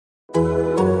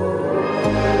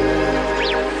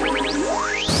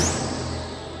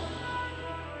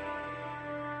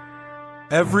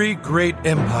Every great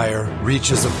empire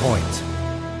reaches a point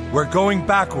where going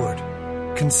backward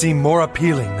can seem more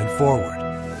appealing than forward.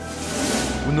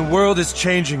 When the world is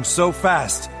changing so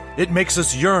fast, it makes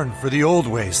us yearn for the old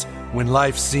ways when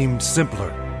life seemed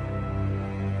simpler.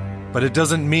 But it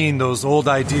doesn't mean those old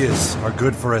ideas are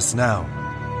good for us now.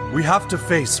 We have to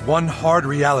face one hard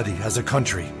reality as a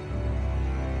country.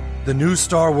 The new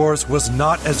Star Wars was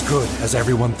not as good as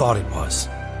everyone thought it was.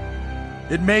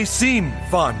 It may seem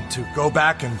fun to go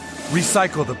back and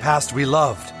recycle the past we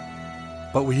loved,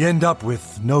 but we end up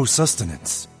with no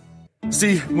sustenance.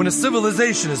 See, when a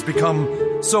civilization has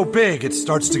become so big it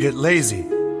starts to get lazy,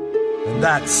 and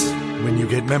that's when you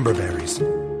get member berries.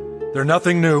 They're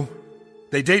nothing new.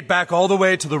 They date back all the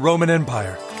way to the Roman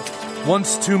Empire.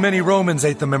 Once too many Romans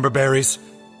ate the member berries,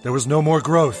 there was no more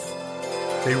growth.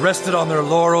 They rested on their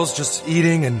laurels, just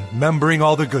eating and membering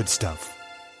all the good stuff.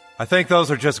 I think those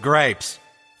are just grapes.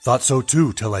 Thought so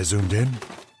too, till I zoomed in. Maybe.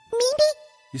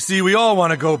 You see, we all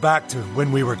want to go back to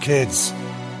when we were kids.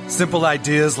 Simple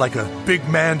ideas like a big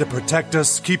man to protect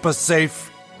us, keep us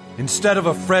safe. Instead of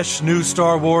a fresh new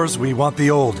Star Wars, we want the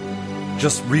old.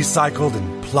 Just recycled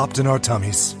and plopped in our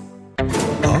tummies.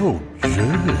 Oh,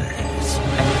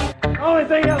 jeez. Only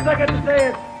thing else I got to say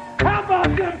is, how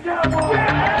about them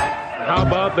Cowboys? How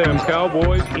about them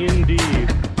Cowboys,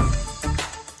 indeed.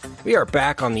 We are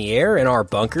back on the air in our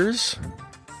bunkers,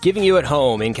 giving you at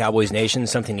home in Cowboys Nation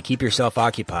something to keep yourself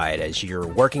occupied as you're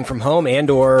working from home and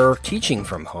or teaching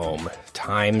from home.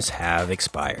 Times have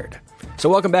expired. So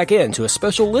welcome back in to a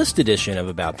special list edition of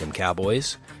About Them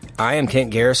Cowboys. I am Kent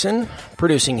Garrison,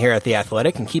 producing here at The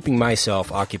Athletic and keeping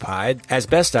myself occupied as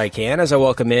best I can as I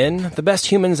welcome in the best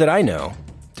humans that I know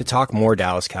to talk more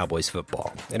Dallas Cowboys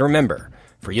football. And remember,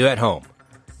 for you at home,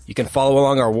 you can follow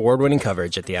along our award-winning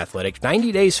coverage at The Athletic,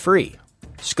 90 days free.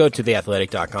 Just go to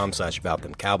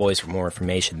theathletic.com/aboutthemcowboys for more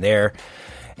information there.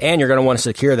 And you're going to want to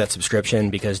secure that subscription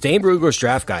because Dane Brugler's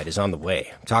draft guide is on the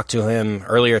way. Talked to him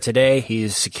earlier today.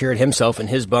 He's secured himself in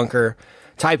his bunker,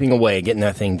 typing away, getting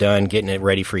that thing done, getting it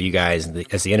ready for you guys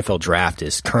as the NFL draft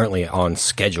is currently on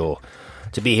schedule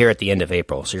to be here at the end of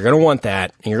April. So you're going to want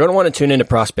that, and you're going to want to tune into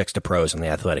Prospects to Pros on The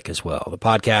Athletic as well. The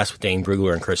podcast with Dane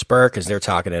Brugler and Chris Burke as they're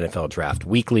talking NFL Draft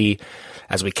Weekly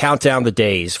as we count down the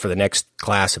days for the next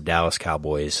class of Dallas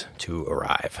Cowboys to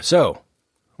arrive. So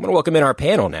I'm going to welcome in our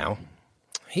panel now.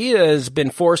 He has been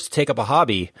forced to take up a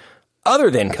hobby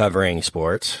other than covering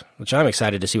sports, which I'm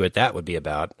excited to see what that would be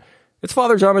about. It's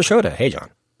Father John Machota. Hey, John.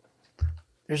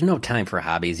 There's no time for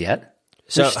hobbies yet.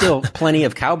 So, There's still plenty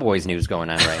of Cowboys news going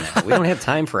on right now. We don't have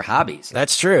time for hobbies.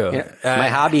 That's true. You know, my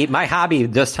hobby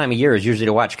this time of year is usually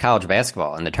to watch college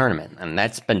basketball in the tournament, and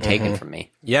that's been taken from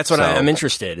me. Yeah, that's what I'm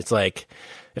interested. It's like,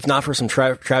 if not for some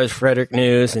Travis Frederick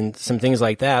news and some things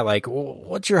like that, like,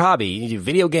 what's your hobby? You do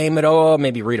video game at all?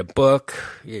 Maybe read a book?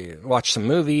 You watch some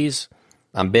movies?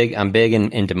 I'm big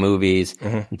into movies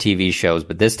and TV shows,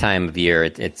 but this time of year,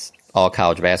 it's all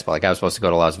college basketball. Like I was supposed to go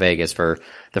to Las Vegas for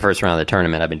the first round of the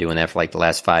tournament. I've been doing that for like the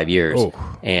last 5 years. Oh.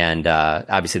 And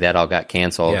obviously that all got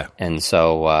canceled. Yeah. And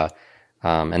so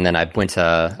and then I've been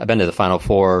to the Final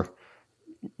Four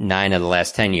 9 of the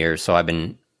last 10 years. So I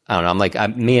don't know,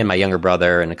 me and my younger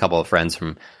brother and a couple of friends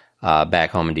from back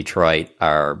home in Detroit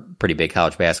are pretty big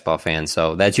college basketball fans.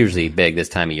 So that's usually big this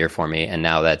time of year for me. And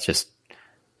now that's just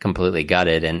completely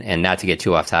gutted. And not to get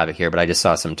too off topic here, but I just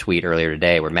saw some tweet earlier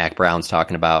today where Mac Brown's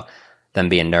talking about them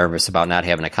being nervous about not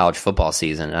having a college football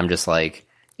season. And I'm just like,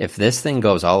 if this thing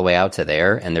goes all the way out to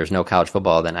there and there's no college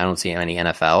football, then I don't see any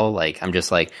NFL. Like, I'm just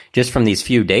like, just from these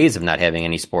few days of not having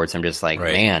any sports, I'm just like,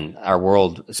 man,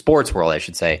 our sports world, I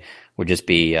should say, would just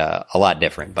be a lot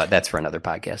different. But that's for another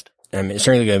podcast. I'm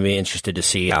certainly going to be interested to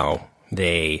see how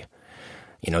they,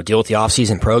 deal with the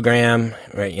off-season program,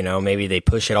 right? Maybe they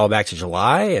push it all back to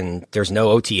July and there's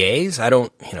no OTAs.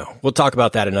 We'll talk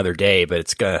about that another day,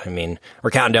 but we're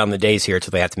counting down the days here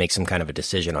until they have to make some kind of a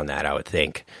decision on that, I would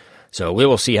think. So we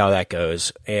will see how that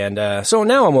goes. And so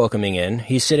now I'm welcoming in,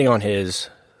 he's sitting on his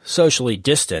socially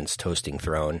distanced hosting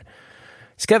throne.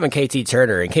 It's Kevin KT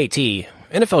Turner. And KT,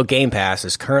 NFL Game Pass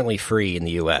is currently free in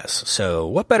the U.S. So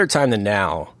what better time than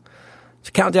now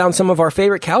to count down some of our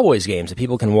favorite Cowboys games that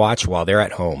people can watch while they're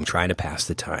at home trying to pass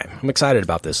the time. I'm excited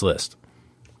about this list.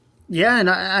 Yeah, and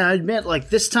I admit, like,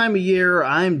 this time of year,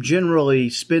 I'm generally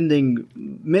spending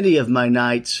many of my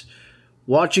nights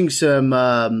watching some,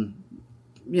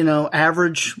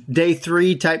 average day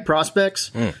 3 type prospects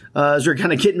as we're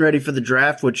kind of getting ready for the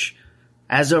draft, which,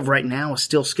 as of right now, is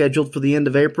still scheduled for the end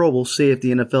of April. We'll see if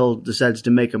the NFL decides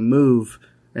to make a move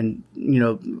and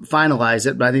finalize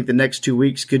it. But I think the next 2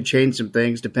 weeks could change some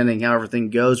things depending how everything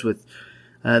goes with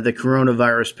the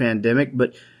coronavirus pandemic.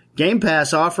 But Game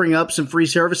Pass offering up some free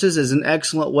services is an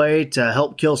excellent way to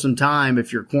help kill some time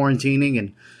if you're quarantining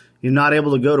and you're not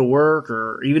able to go to work,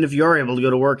 or even if you are able to go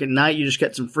to work at night, you just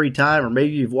get some free time, or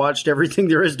maybe you've watched everything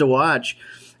there is to watch.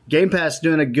 Game Pass is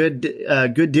doing a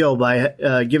good deal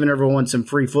by giving everyone some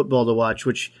free football to watch,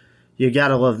 which you got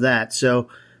to love that. So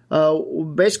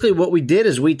basically what we did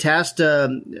is we got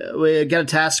a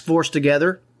task force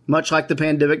together, much like the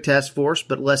pandemic task force,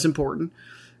 but less important.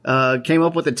 Came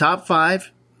up with the top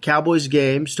 5 Cowboys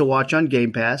games to watch on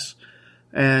Game Pass,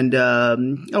 and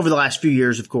over the last few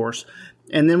years, of course.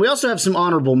 And then we also have some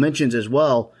honorable mentions as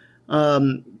well.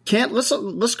 Kent,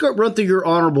 let's go run through your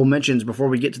honorable mentions before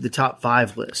we get to the top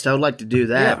 5 list. I would like to do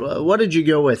that. Yeah. What did you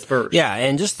go with first? Yeah,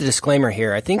 and just a disclaimer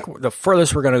here. I think the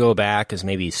furthest we're going to go back is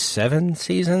maybe 7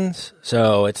 seasons.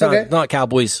 So it's not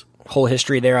Cowboys' whole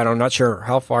history there. I'm not sure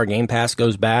how far Game Pass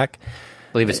goes back.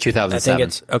 I believe it's 2007. I think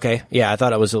it's okay. Yeah, I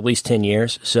thought it was at least 10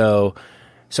 years. So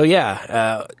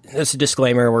yeah, that's a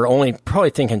disclaimer. We're only probably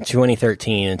thinking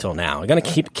 2013 until now. We're going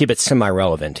to keep it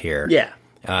semi-relevant here. Yeah.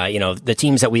 The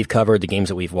teams that we've covered, the games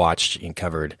that we've watched and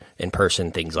covered in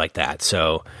person, things like that.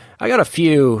 So I got a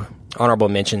few honorable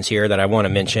mentions here that I want to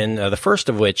mention. The first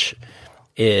of which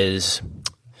is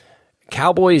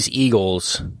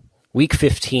Cowboys-Eagles, Week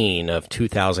 15 of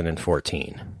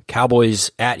 2014.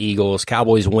 Cowboys at Eagles.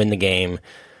 Cowboys win the game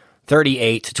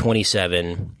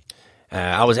 38-27.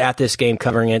 I was at this game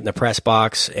covering it in the press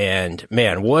box, and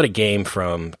man, what a game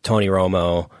from Tony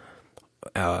Romo.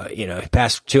 He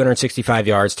passed 265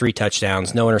 yards, 3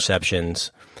 touchdowns, no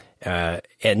interceptions.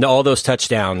 And all those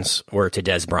touchdowns were to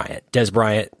Dez Bryant. Dez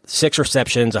Bryant, 6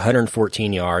 receptions,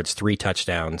 114 yards, 3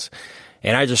 touchdowns.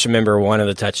 And I just remember one of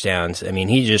the touchdowns. I mean,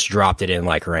 he just dropped it in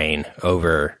like rain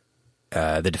over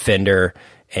the defender,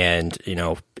 and,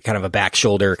 kind of a back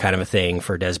shoulder kind of a thing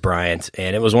for Dez Bryant.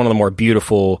 And it was one of the more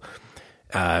beautiful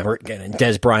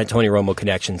Dez Bryant, Tony Romo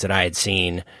connections that I had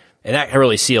seen. And that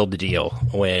really sealed the deal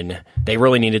when they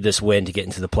really needed this win to get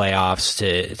into the playoffs,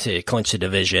 to clinch the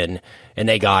division, and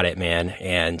they got it, man.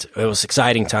 And it was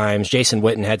exciting times. Jason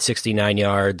Witten had 69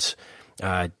 yards.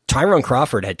 Tyrone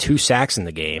Crawford had 2 sacks in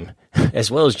the game,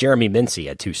 as well as Jeremy Mincey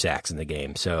had 2 sacks in the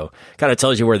game. So kind of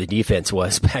tells you where the defense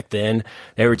was back then.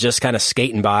 They were just kind of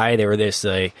skating by. They were this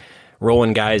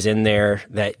rolling guys in there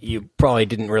that you probably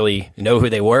didn't really know who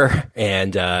they were.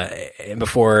 And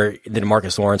before the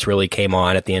DeMarcus Lawrence really came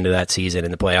on at the end of that season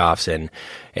in the playoffs,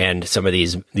 and some of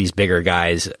these bigger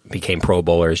guys became Pro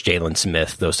Bowlers, Jalen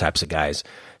Smith, those types of guys.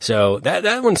 So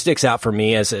that one sticks out for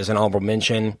me as an honorable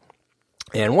mention.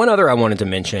 And one other I wanted to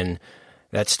mention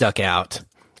that stuck out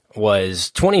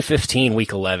was 2015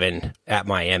 Week 11 at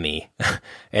Miami.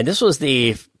 And this was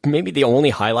maybe the only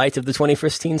highlight of the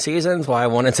 2015 season. That's why I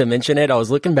wanted to mention it. I was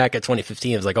looking back at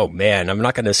 2015. I was like, oh man, I'm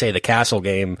not going to say the Castle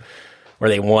game where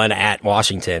they won at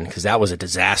Washington, because that was a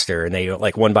disaster, and they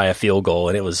won by a field goal,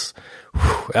 and that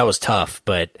was tough.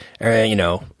 But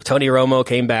Tony Romo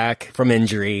came back from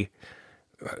injury,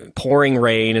 pouring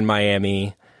rain in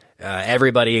Miami.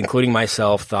 Everybody, including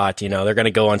myself, thought, they're going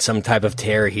to go on some type of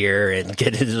tear here and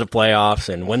get into the playoffs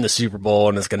and win the Super Bowl,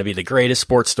 and it's going to be the greatest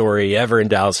sports story ever in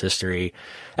Dallas history.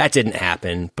 That didn't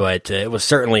happen, but it was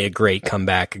certainly a great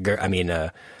comeback.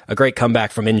 A great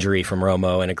comeback from injury from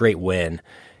Romo, and a great win.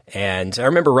 And I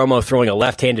remember Romo throwing a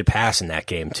left-handed pass in that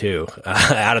game too,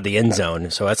 out of the end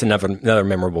zone. So that's another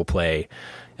memorable play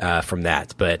from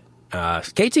that. But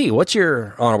KT, what's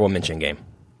your honorable mention game?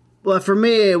 Well, for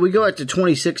me, we go out to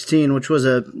 2016, which was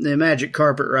a magic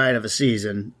carpet ride of a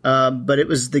season. But it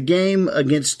was the game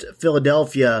against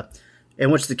Philadelphia in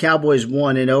which the Cowboys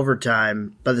won in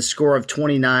overtime by the score of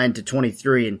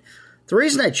 29-23. And the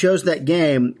reason I chose that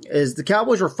game is the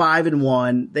Cowboys were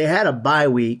 5-1. They had a bye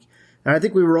week. And I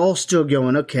think we were all still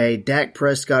going, okay, Dak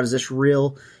Prescott, is this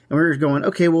real? And we were going,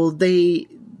 okay, well,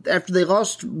 after they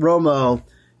lost Romo,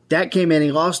 Dak came in,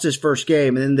 he lost his first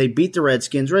game, and then they beat the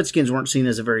Redskins. Redskins weren't seen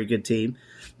as a very good team.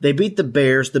 They beat the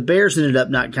Bears. The Bears ended up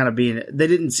not kind of being – they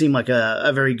didn't seem like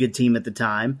a very good team at the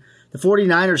time. The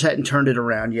 49ers hadn't turned it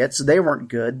around yet, so they weren't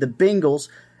good. The Bengals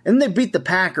 – and they beat the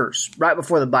Packers right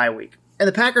before the bye week. And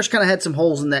the Packers kind of had some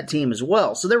holes in that team as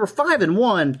well. So they were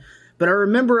 5-1, but I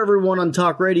remember everyone on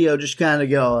talk radio just kind of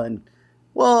going,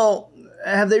 well,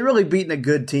 have they really beaten a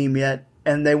good team yet?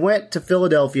 And they went to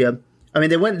Philadelphia – it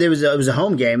was a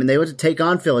home game, and they went to take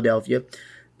on Philadelphia.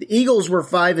 The Eagles were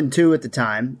 5-2 at the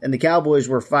time, and the Cowboys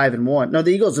were 5-1. No,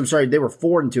 the Eagles, they were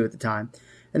 4-2 at the time,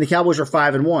 and the Cowboys were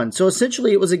 5-1. So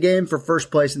essentially, it was a game for first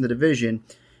place in the division,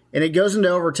 and it goes into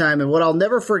overtime. And what I'll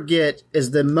never forget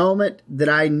is the moment that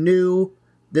I knew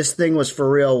this thing was for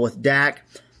real with Dak,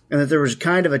 and that there was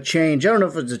kind of a change. I don't know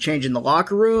if it was a change in the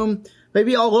locker room,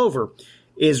 maybe all over,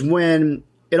 is when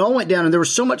it all went down, and there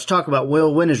was so much talk about,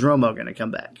 well, when is Romo going to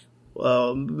come back?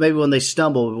 Maybe when they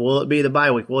stumble, will it be the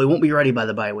bye week? Well, he won't be ready by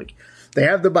the bye week. They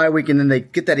have the bye week, and then they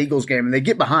get that Eagles game, and they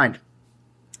get behind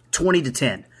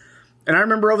 20-10. And I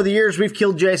remember over the years, we've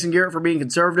killed Jason Garrett for being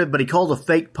conservative, but he called a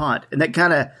fake punt, and that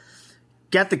kind of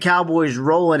got the Cowboys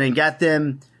rolling and got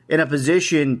them in a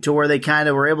position to where they kind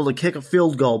of were able to kick a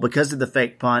field goal because of the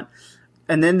fake punt.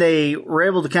 And then they were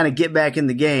able to kind of get back in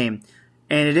the game.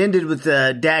 And it ended with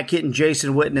Dak hitting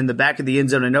Jason Witten in the back of the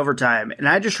end zone in overtime. And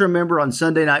I just remember on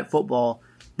Sunday Night Football,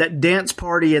 that dance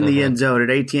party in the end zone at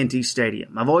AT&T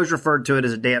Stadium. I've always referred to it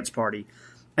as a dance party.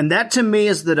 And that to me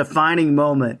is the defining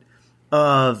moment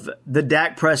of the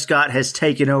Dak Prescott has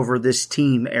taken over this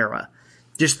team era.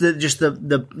 Just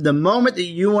the moment that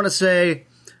you want to say,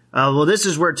 well, this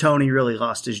is where Tony really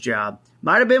lost his job.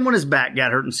 Might have been when his back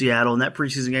got hurt in Seattle in that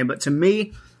preseason game. But to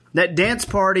me, that dance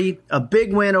party, a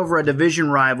big win over a division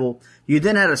rival. You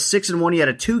then had a 6-1. You had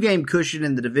a 2-game cushion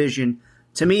in the division.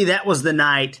 To me, that was the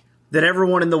night that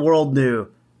everyone in the world knew,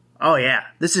 oh, yeah,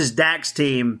 this is Dak's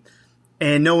team,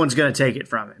 and no one's going to take it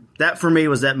from him. That, for me,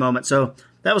 was that moment. So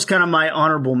that was kind of my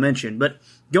honorable mention. But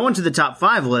going to the top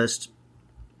 5 list,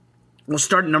 we'll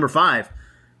start at number 5.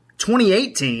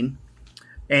 2018,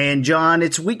 and John,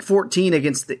 it's week 14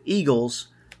 against the Eagles.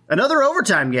 Another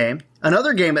overtime game,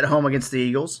 another game at home against the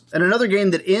Eagles, and another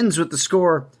game that ends with the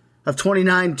score of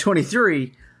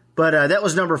 29-23. But that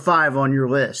was number 5 on your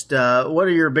list. What are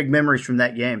your big memories from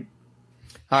that game?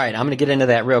 All right, I'm going to get into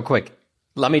that real quick.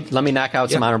 Let me knock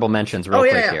out some honorable mentions real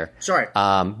quick here. Sorry.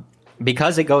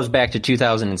 Because it goes back to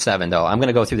 2007, though, I'm going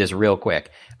to go through this real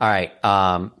quick. All right.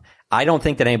 I don't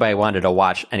think that anybody wanted to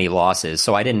watch any losses,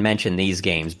 so I didn't mention these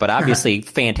games. But obviously,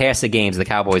 fantastic games the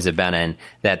Cowboys have been in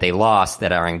that they lost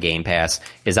that are on Game Pass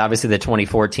is obviously the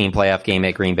 2014 playoff game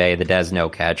at Green Bay, the Dez no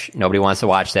catch. Nobody wants to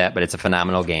watch that, but it's a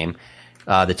phenomenal game.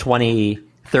 The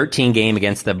 2013 game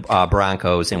against the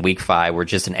Broncos in Week 5 were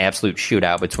just an absolute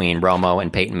shootout between Romo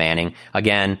and Peyton Manning.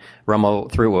 Again,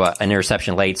 Romo threw an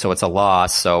interception late, so it's a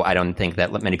loss. So I don't think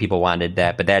that many people wanted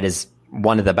that, but that is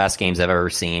one of the best games I've ever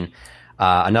seen.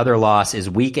 Another loss is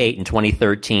Week 8 in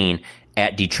 2013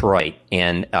 at Detroit.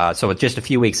 And so it's just a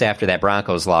few weeks after that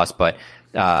Broncos loss, but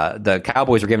the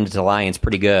Cowboys were given to the Lions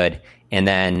pretty good. And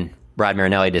then Rod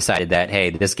Marinelli decided that, hey,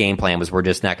 this game plan was we're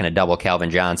just not going to double Calvin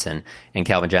Johnson. And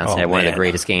Calvin Johnson had one of the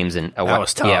greatest games in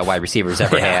wide receivers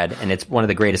ever had. And it's one of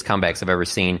the greatest comebacks I've ever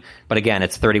seen. But again,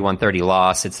 it's 31-30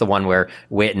 loss. It's the one where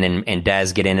Witten and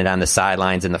Dez get in it on the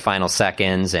sidelines in the final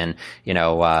seconds. And,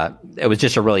 it was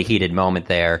just a really heated moment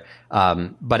there.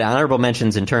 But honorable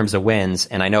mentions in terms of wins,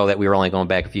 and I know that we were only going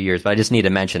back a few years, but I just need to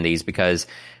mention these because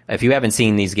if you haven't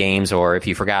seen these games or if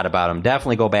you forgot about them,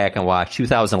 definitely go back and watch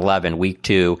 2011 Week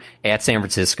 2 at San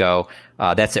Francisco.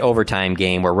 That's the overtime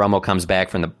game where Romo comes back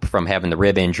from having the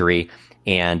rib injury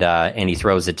and he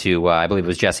throws it to I believe it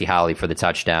was Jesse Holley for the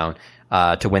touchdown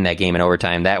to win that game in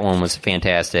overtime. That one was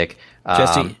fantastic.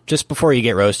 Jesse, just before you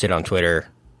get roasted on Twitter,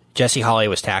 Jesse Holley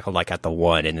was tackled at the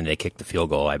 1, and then they kicked the field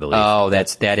goal, I believe. Oh,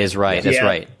 that is right. That's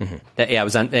right.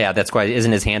 Mm-hmm. That's quite.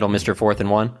 Isn't his handle Mr. 4th and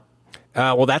 1?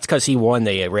 Well, that's because he won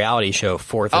the reality show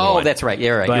 4th and 1. Oh, that's right.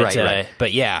 You're right. You're right.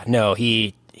 But yeah, no,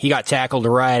 he got tackled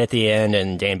right at the end,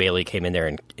 and Dan Bailey came in there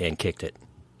and kicked it.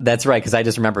 That's right, because I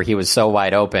just remember he was so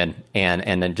wide open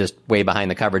and then just way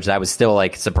behind the coverage. I was still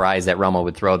surprised that Romo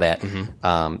would throw that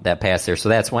that pass there. So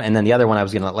that's one. And then the other one I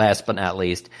was going to last but not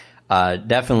least,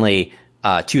 definitely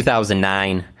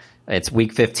 2009. It's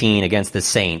Week 15 against the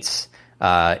Saints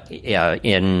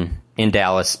in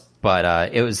Dallas.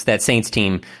 But it was that Saints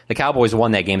team. The Cowboys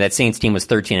won that game. That Saints team was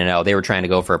 13-0. They were trying to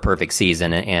go for a perfect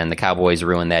season, and the Cowboys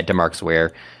ruined that. DeMarcus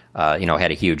Ware,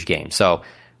 had a huge game. So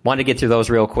wanted to get through those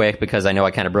real quick because I know I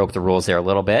kind of broke the rules there a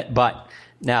little bit. But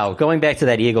now going back to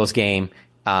that Eagles game,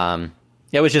 that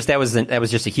was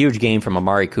just a huge game from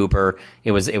Amari Cooper.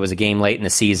 It was a game late in the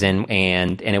season,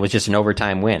 and it was just an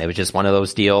overtime win. It was just one of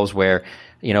those deals where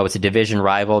it's a division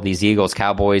rival. These Eagles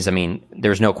Cowboys. I mean,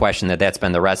 there's no question that's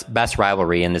been the best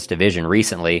rivalry in this division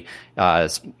recently,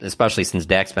 especially since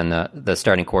Dak's been the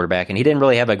starting quarterback, and he didn't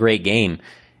really have a great game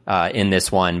in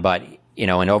this one, but. In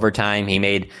overtime, he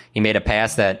made a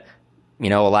pass that, a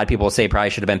lot of people say probably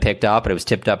should have been picked up, but it was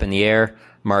tipped up in the air.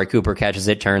 Amari Cooper catches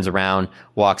it, turns around,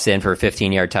 walks in for a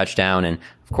 15-yard touchdown. And,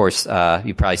 of course,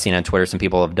 you've probably seen on Twitter some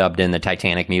people have dubbed in the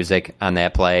Titanic music on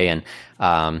that play. And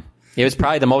It was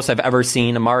probably the most I've ever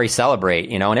seen Amari celebrate,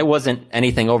 and it wasn't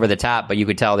anything over the top, but you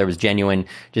could tell there was genuine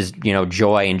just,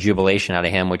 joy and jubilation out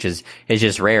of him, which is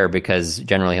just rare because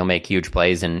generally he'll make huge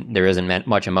plays and there isn't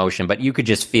much emotion, but you could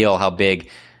just feel how big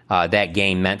that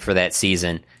game meant for that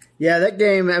season. Yeah, that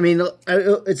game, I mean,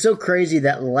 it's so crazy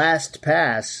that last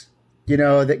pass,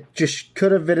 that just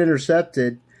could have been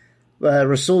intercepted.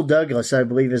 Rasul Douglas, I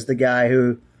believe, is the guy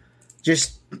who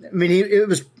it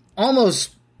was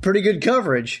almost pretty good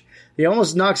coverage. He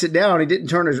almost knocks it down. He didn't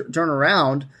turn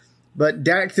around, but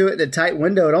Dak threw it in a tight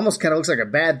window. It almost kind of looks like a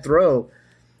bad throw.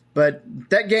 But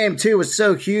that game, too, was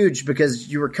so huge because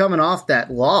you were coming off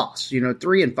that loss,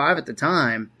 3-5 at the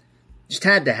time. Just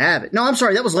had to have it. No, I'm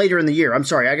sorry. That was later in the year. I'm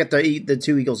sorry. I got the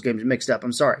two Eagles games mixed up.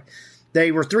 I'm sorry.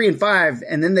 They were 3-5,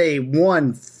 and then they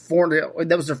won 4.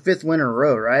 That was their 5th win in a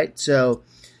row, right? So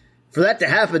for that to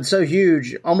happen so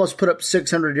huge, almost put up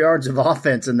 600 yards of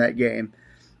offense in that game.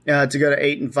 To go to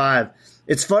 8-5.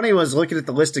 It's funny was looking at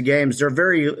the list of games. There are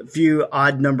very few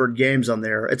odd-numbered games on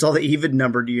there. It's all the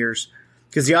even-numbered years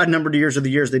because the odd-numbered years are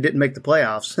the years they didn't make the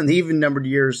playoffs, and the even-numbered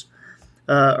years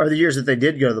are the years that they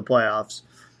did go to the playoffs.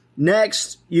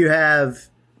 Next, we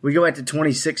go back to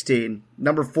 2016,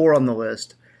 number 4 on the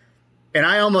list, and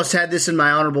I almost had this in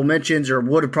my honorable mentions or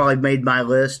would have probably made my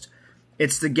list.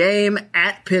 It's the game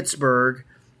at Pittsburgh.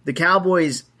 The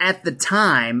Cowboys at the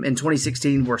time in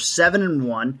 2016 were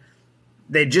 7-1.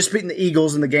 They'd just beaten the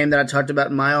Eagles in the game that I talked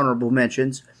about in my honorable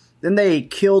mentions. Then they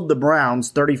killed the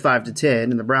Browns 35-10,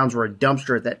 and the Browns were a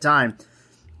dumpster at that time.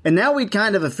 And now we'd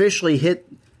kind of officially hit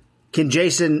can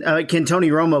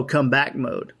Tony Romo come back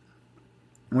mode.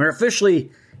 We're officially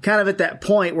kind of at that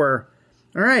point where,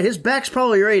 all right, his back's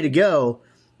probably ready to go.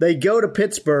 They go to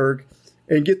Pittsburgh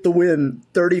and get the win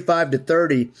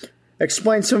 35-30.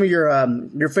 Explain some of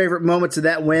your favorite moments of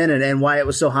that win and why it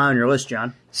was so high on your list,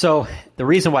 John. So the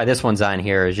reason why this one's on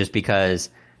here is just because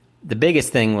the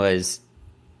biggest thing was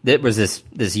it was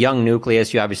this young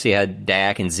nucleus. You obviously had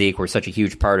Dak and Zeke were such a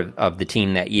huge part of the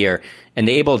team that year, and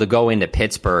they able to go into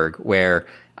Pittsburgh where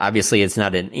obviously it's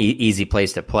not an easy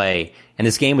place to play, and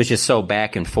this game was just so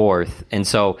back and forth, and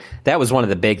so that was one of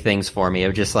the big things for me. It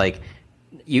was just like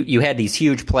you had these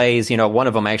huge plays. One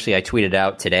of them actually I tweeted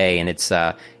out today, and it's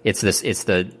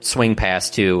the swing pass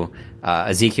to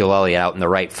Ezekiel Elliott out in the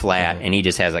right flat, and he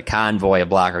just has a convoy of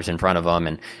blockers in front of him,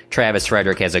 and Travis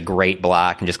Frederick has a great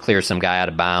block and just clears some guy out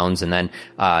of bounds, and then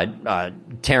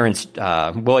Terrence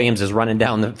Williams is running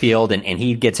down the field, and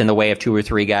he gets in the way of 2 or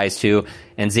 3 guys too,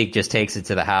 and Zeke just takes it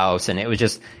to the house, and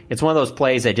it's one of those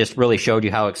plays that just really showed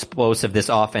you how explosive this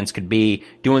offense could be,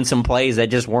 doing some plays that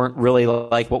just weren't really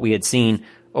like what we had seen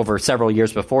over several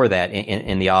years before that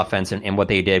in the offense and what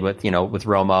they did with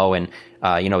Romo and,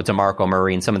 DeMarco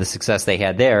Murray and some of the success they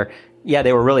had there. Yeah,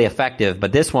 they were really effective,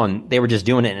 but this one, they were just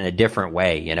doing it in a different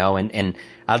way, and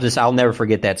I'll never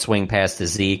forget that swing pass to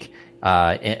Zeke,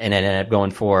 and it ended up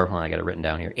going for, I got it written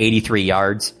down here, 83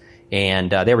 yards,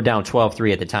 and they were down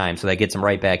 12-3 at the time, so that gets them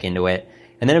right back into it.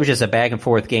 And then it was just a back and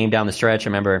forth game down the stretch. I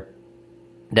remember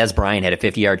Dez Bryant had a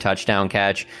 50-yard touchdown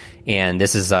catch, and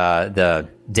this is the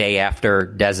day after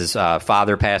Dez's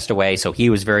father passed away, so he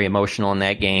was very emotional in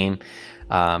that game.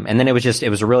 And then it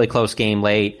was a really close game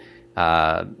late.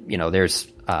 There's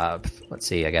let's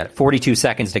see, I got 42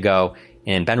 seconds to go,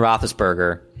 and Ben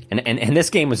Roethlisberger, and this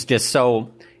game was just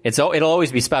so. It'll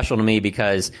always be special to me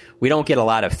because we don't get a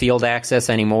lot of field access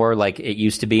anymore like it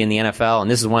used to be in the NFL. And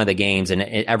this is one of the games, and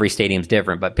every stadium's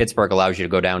different, but Pittsburgh allows you to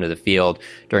go down to the field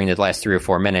during the last 3 or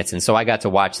 4 minutes. And so I got to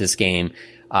watch this game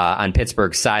on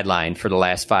Pittsburgh's sideline for the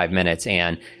last 5 minutes.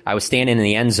 And I was standing in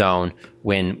the end zone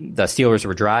when the Steelers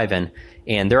were driving,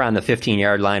 and they're on the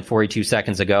 15-yard line 42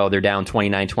 seconds ago. They're down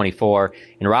 29-24,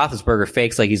 and Roethlisberger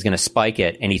fakes like he's going to spike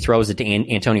it, and he throws it to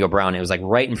Antonio Brown. It was like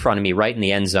right in front of me, right in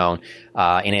the end zone,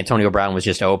 and Antonio Brown was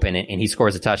just open, and he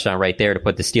scores a touchdown right there to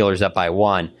put the Steelers up by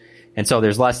 1. And so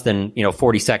there's less than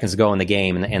 40 seconds to go in the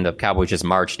game, and the Cowboys just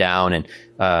march down, and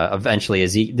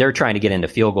eventually they're trying to get into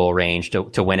field goal range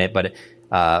to win it, but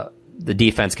the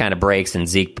defense kind of breaks, and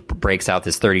Zeke breaks out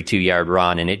this 32-yard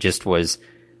run, and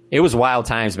it was wild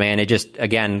times, man. It just,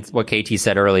 again, what KT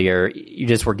said earlier, you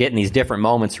just were getting these different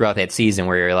moments throughout that season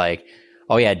where you're like,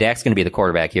 oh yeah, Dak's going to be the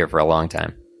quarterback here for a long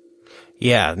time.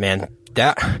 Yeah, man.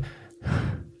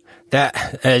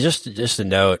 Just a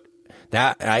note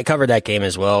that I covered that game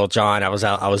as well, John. I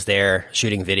was there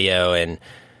shooting video, and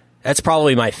that's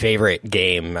probably my favorite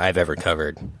game I've ever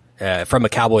covered. From a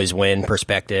Cowboys win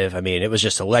perspective, I mean, it was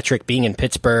just electric being in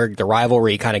Pittsburgh. The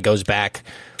rivalry kind of goes back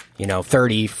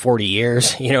 30, 40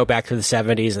 years, back to the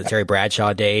 70s, the Terry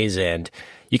Bradshaw days, and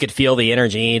you could feel the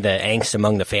energy, the angst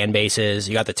among the fan bases.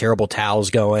 You got the terrible towels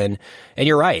going, and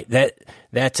you're right.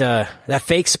 that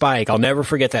fake spike, I'll never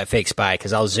forget that fake spike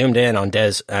because I was zoomed in on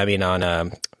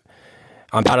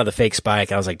part of the fake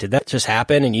spike. I was like, did that just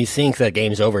happen? And you think the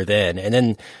game's over then. And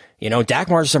then, Dak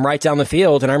marches him right down the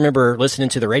field. And I remember listening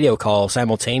to the radio call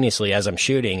simultaneously as I'm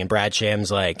shooting. And Brad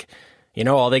Sham's like,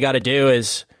 all they got to do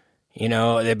is,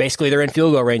 they're in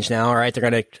field goal range now. All right, they're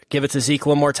going to give it to Zeke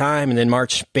one more time and then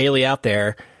march Bailey out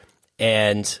there.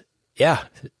 And yeah,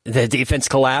 the defense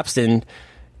collapsed and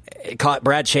it caught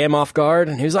Brad Sham off guard.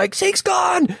 And he was like, Zeke's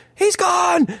gone. He's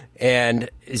gone. And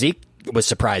Zeke was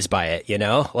surprised by it,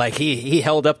 like he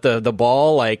held up the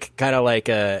ball like kind of like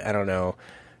I don't know,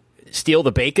 steal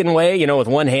the bacon way, with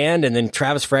one hand, and then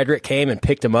Travis Frederick came and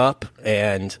picked him up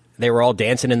and they were all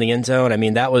dancing in the end zone. I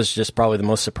mean, that was just probably the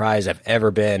most surprised I've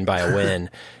ever been by a win.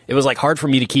 It was like hard for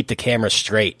me to keep the camera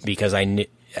straight because I knew,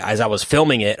 as I was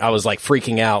filming it, I was like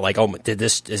freaking out like, oh,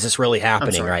 is this really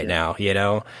happening now,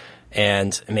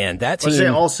 And man, that team. I'll say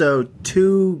also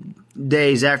 2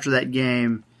 days after that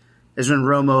game is when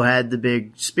Romo had the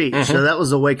big speech. Mm-hmm. So that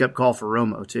was a wake-up call for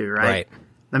Romo, too, right?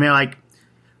 I mean, like,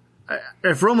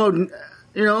 if Romo, and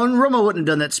Romo wouldn't have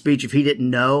done that speech if he didn't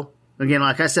know. Again,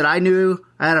 like I said, I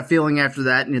had a feeling after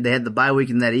that, and they had the bye week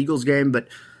in that Eagles game, but,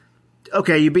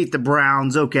 okay, you beat the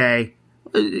Browns, okay.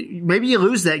 Maybe you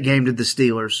lose that game to the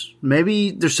Steelers.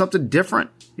 Maybe there's something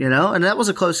different, and that was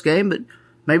a close game, but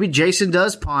maybe Jason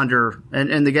does ponder,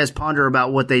 and the guys ponder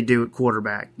about what they do at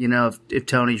quarterback, if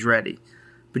Tony's ready.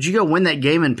 But you go win that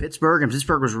game in Pittsburgh, and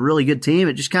Pittsburgh was a really good team.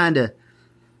 It just kind of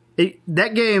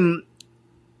that game.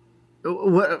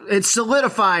 It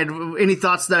solidified any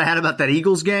thoughts that I had about that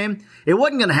Eagles game. It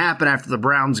wasn't going to happen after the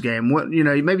Browns game.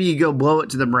 Maybe you go blow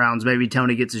it to the Browns. Maybe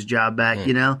Tony gets his job back.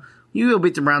 You go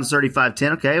beat the Browns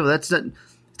 35-10. Okay, well that's not.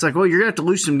 It's like, well, you're going to have to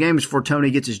lose some games before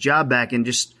Tony gets his job back. And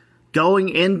just going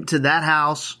into that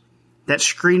house, that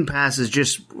screen pass is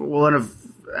just one of,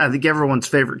 I think, everyone's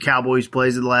favorite Cowboys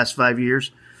plays of the last 5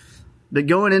 years. But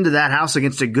going into that house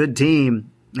against a good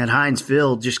team at Heinz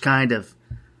Field just kind of,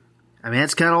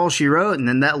 that's kind of all she wrote. And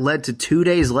then that led to 2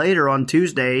 days later on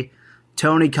Tuesday,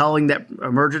 Tony calling that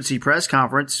emergency press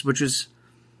conference, which was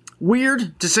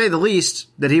weird to say the least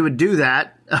that he would do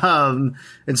that and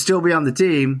still be on the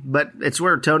team. But it's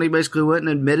where Tony basically went and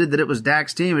admitted that it was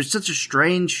Dak's team. It's such a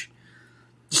strange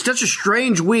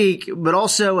week, but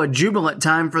also a jubilant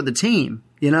time for the team.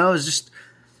 It's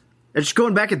just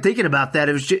going back and thinking about that.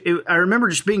 I remember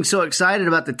just being so excited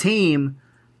about the team,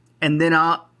 and then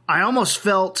I almost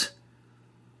felt,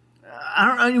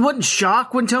 I wasn't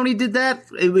shocked when Tony did that.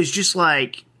 It was just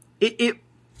like it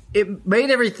made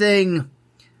everything.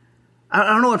 I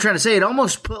don't know what I'm trying to say. It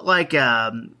almost put like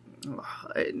not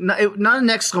an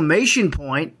exclamation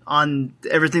point on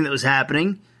everything that was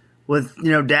happening with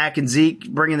Dak and Zeke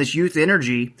bringing this youth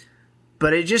energy.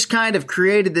 But it just kind of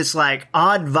created this like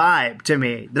odd vibe to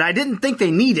me that I didn't think they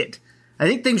needed. I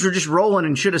think things were just rolling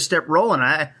and should have stepped rolling.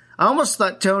 I almost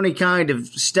thought Tony kind of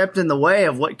stepped in the way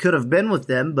of what could have been with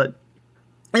them, but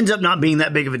ends up not being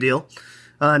that big of a deal.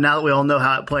 Now that we all know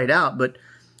how it played out. But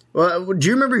do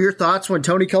you remember your thoughts when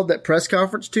Tony called that press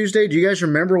conference Tuesday? Do you guys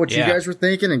remember what you guys were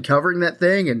thinking and covering that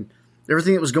thing and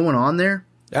everything that was going on there?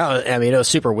 Oh, it was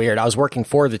super weird. I was working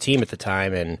for the team at the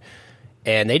time, and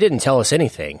they didn't tell us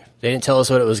anything. They didn't tell us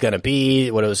what it was going to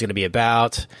be, what it was going to be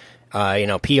about.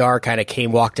 PR kind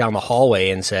of walked down the hallway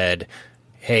and said,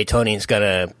 hey, Tony's going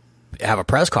to have a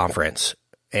press conference.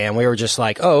 And we were just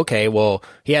like, oh, okay, well,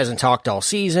 he hasn't talked all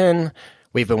season.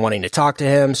 We've been wanting to talk to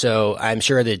him, so I'm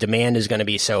sure the demand is going to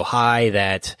be so high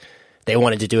that they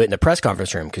wanted to do it in the press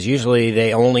conference room, because usually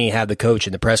they only have the coach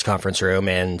in the press conference room,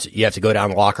 and you have to go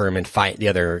down the locker room and fight the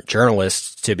other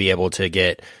journalists to be able to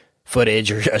get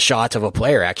footage or a shot of a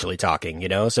player actually talking,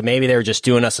 So maybe they were just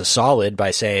doing us a solid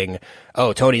by saying,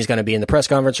 oh, Tony's going to be in the press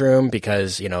conference room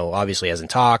because, obviously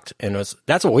hasn't talked. And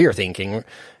that's what we were thinking.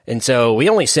 And so we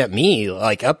only sent me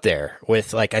up there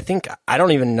with I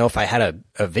don't even know if I had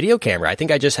a video camera. I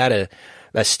think I just had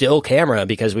a still camera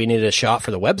because we needed a shot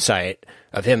for the website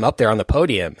of him up there on the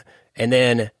podium. And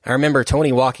then I remember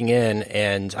Tony walking in,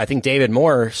 and I think David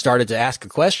Moore started to ask a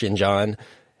question, John.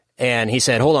 And he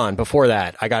said, hold on, before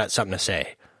that, I got something to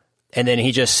say. And then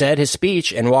he just said his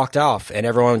speech and walked off. And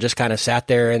everyone just kind of sat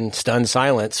there in stunned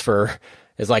silence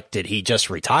it's like, did he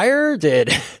just retire?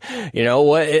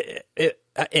 What?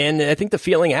 And I think the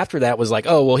feeling after that was like,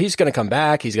 oh, well, he's going to come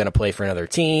back. He's going to play for another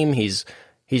team. He's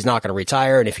not going to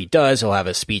retire. And if he does, he'll have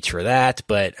a speech for that.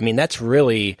 But that's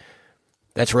really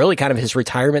kind of his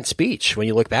retirement speech when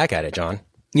you look back at it, John.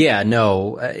 Yeah,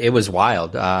 no, it was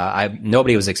wild.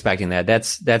 Nobody was expecting that.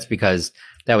 That's because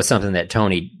that was something that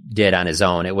Tony did on his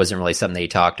own. It wasn't really something that he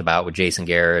talked about with Jason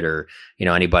Garrett or,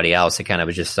 anybody else. It kind of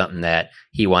was just something that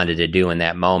he wanted to do in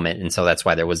that moment. And so that's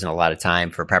why there wasn't a lot of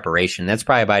time for preparation. That's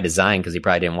probably by design, because he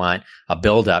probably didn't want a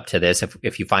build up to this.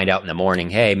 If you find out in the morning,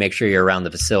 hey, make sure you're around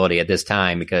the facility at this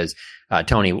time because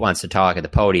Tony wants to talk at the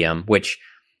podium, which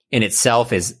in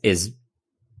itself is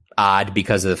odd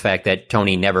because of the fact that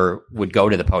Tony never would go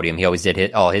to the podium. He always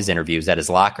did all his interviews at his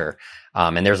locker.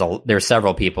 And there's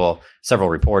several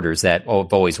reporters that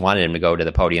have always wanted him to go to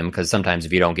the podium, because sometimes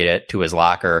if you don't get it to his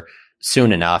locker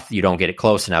soon enough, you don't get it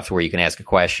close enough to where you can ask a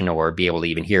question or be able to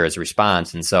even hear his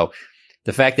response. And so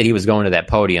the fact that he was going to that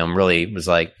podium really was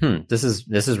like, this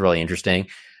is really interesting.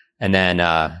 And then,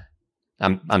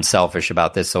 I'm selfish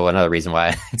about this. So another reason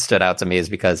why it stood out to me is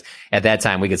because at that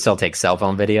time we could still take cell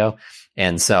phone video.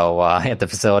 And so, at the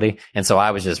facility. And so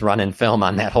I was just running film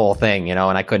on that whole thing, and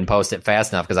I couldn't post it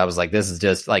fast enough because I was like, this is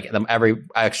just like every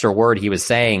extra word he was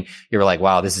saying. You were like,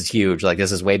 wow, this is huge. Like,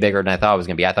 this is way bigger than I thought it was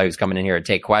going to be. I thought he was coming in here to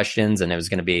take questions and it was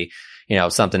going to be,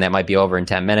 something that might be over in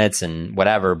 10 minutes and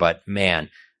whatever. But man,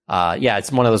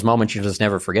 it's one of those moments you just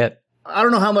never forget. I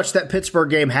don't know how much that Pittsburgh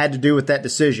game had to do with that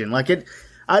decision.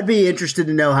 I'd be interested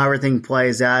to know how everything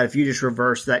plays out if you just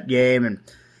reverse that game and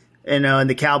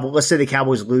the Cowboys, let's say the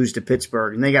Cowboys lose to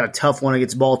Pittsburgh and they got a tough one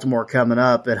against Baltimore coming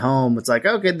up at home. It's like,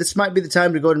 okay, this might be the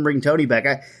time to go ahead and bring Tony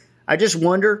back. I just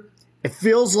wonder, it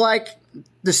feels like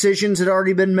decisions had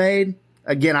already been made.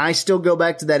 Again, I still go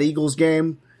back to that Eagles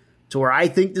game to where I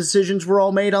think decisions were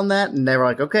all made on that. And they were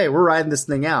like, okay, we're riding this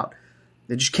thing out.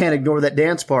 They just can't ignore that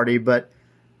dance party, but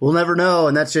we'll never know.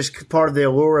 And that's just part of the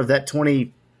allure of that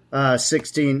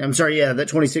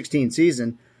 2016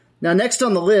 season. Now, next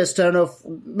on the list, I don't know if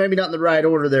maybe not in the right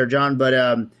order there, John, but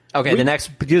okay,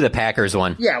 do the Packers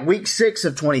one. Yeah, week 6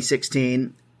 of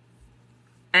 2016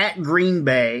 at Green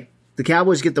Bay, the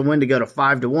Cowboys get the win to go to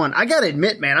 5-1. I got to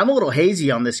admit, man, I'm a little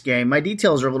hazy on this game. My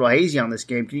details are a little hazy on this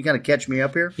game. Can you kind of catch me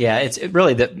up here? Yeah, it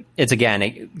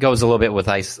goes a little bit with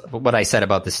what I said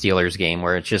about the Steelers game,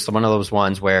 where it's just one of those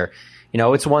ones where,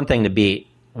 it's one thing to beat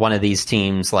one of these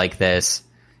teams like this,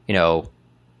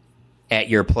 at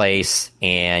your place,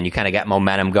 and you kind of got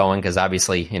momentum going because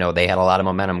obviously, they had a lot of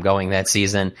momentum going that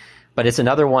season. But it's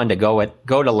another one to go to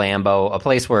Lambeau, a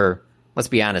place where, let's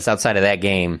be honest, outside of that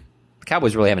game, the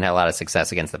Cowboys really haven't had a lot of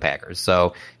success against the Packers.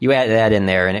 So you add that in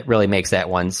there, and it really makes that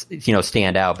one,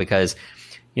 stand out because,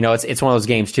 it's one of those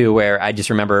games too where I just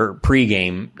remember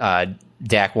pregame,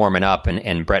 Dak warming up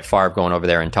and Brett Favre going over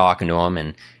there and talking to him,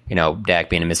 and Dak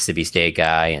being a Mississippi State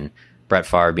guy and Brett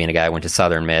Favre being a guy who went to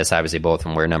Southern Miss. Obviously, both of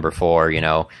them were number 4,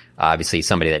 obviously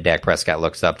somebody that Dak Prescott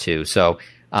looks up to. So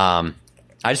I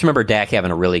just remember Dak having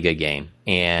a really good game.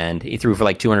 And he threw for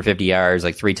like 250 yards,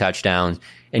 like 3 touchdowns.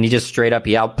 And he just straight up,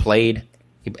 he outplayed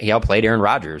Aaron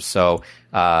Rodgers. So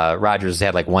Rodgers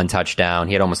had like 1 touchdown.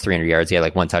 He had almost 300 yards. He had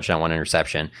like 1 touchdown, 1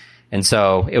 interception. And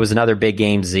so it was another big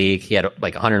game, Zeke. He had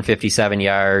like 157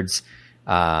 yards.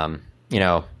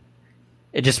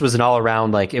 It just was an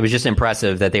all-around, it was just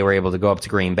impressive that they were able to go up to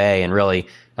Green Bay. And really,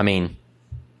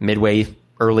 midway,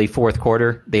 early fourth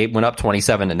quarter, they went up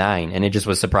 27-9. And it just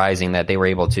was surprising that they were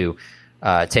able to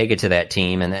take it to that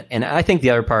team. And I think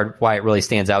the other part why it really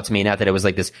stands out to me, not that it was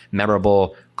like this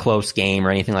memorable, close game or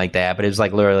anything like that, but it was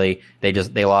like literally they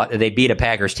beat a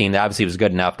Packers team that obviously was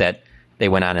good enough that they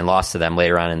went on and lost to them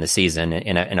later on in the season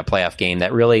in a playoff game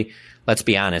that really, let's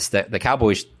be honest, the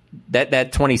Cowboys, that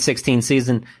 2016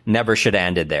 season never should have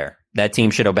ended there. That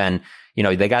team should have been,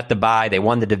 they got the bye, they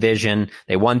won the division,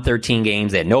 they won 13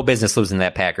 games, they had no business losing to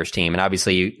that Packers team. And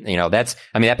obviously,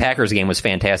 that Packers game was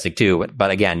fantastic too.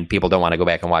 But again, people don't want to go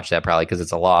back and watch that probably because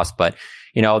it's a loss. But,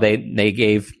 they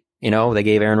gave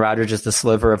Aaron Rodgers just a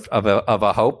sliver of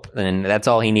a hope, and that's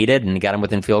all he needed, and got him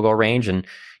within field goal range. And,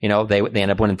 they ended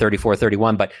up winning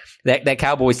 34-31. But that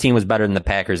Cowboys team was better than the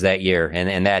Packers that year.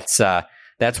 And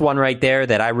that's one right there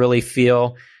that I really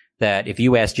feel that if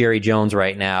you ask Jerry Jones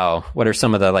right now, what are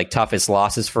some of the toughest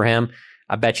losses for him?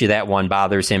 I bet you that one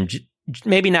bothers him.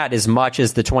 Maybe not as much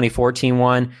as the 2014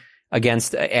 one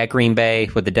at Green Bay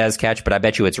with the Dez catch, but I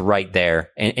bet you it's right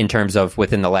there in terms of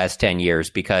within the last 10 years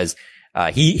because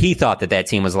he thought that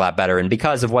team was a lot better. And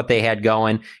because of what they had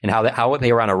going and how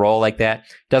they were on a roll like that,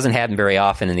 doesn't happen very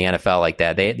often in the NFL like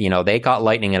that. They caught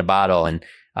lightning in a bottle, and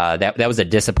that was a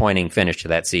disappointing finish to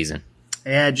that season.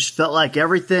 Yeah, it just felt like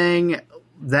everything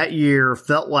that year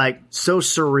felt like so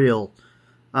surreal.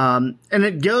 And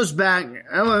it goes back.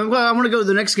 I want to go to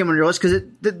the next game on your list because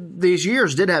these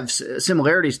years did have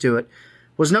similarities to it.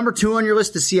 Was number 2 on your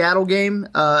list the Seattle game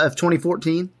of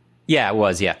 2014? Yeah, it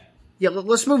was. Yeah. Yeah,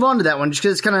 let's move on to that one just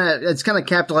because it's kind of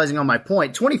capitalizing on my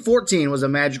point. 2014 was a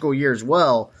magical year as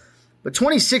well, But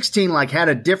 2016 like had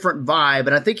a different vibe,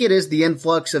 and I think it is the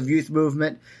influx of youth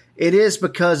movement. It is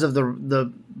because of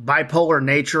the bipolar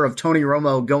nature of Tony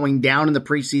Romo going down in the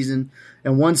preseason,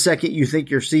 and 1 second you think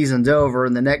your season's over,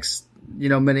 and the next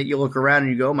minute you look around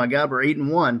and you go, "Oh my God, we're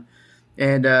 8-1,"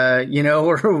 and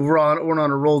we're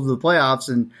on a roll to the playoffs,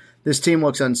 and this team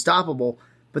looks unstoppable.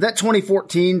 But that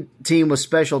 2014 team was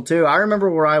special too. I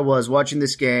remember where I was watching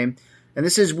this game, and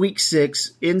this is Week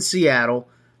 6 in Seattle.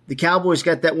 The Cowboys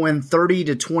got that win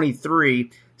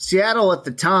 30-23. Seattle at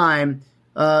the time,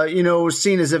 was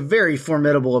seen as a very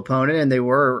formidable opponent, and they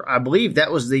were. I believe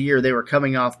that was the year they were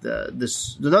coming off they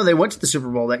went to the Super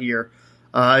Bowl that year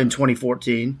in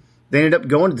 2014. They ended up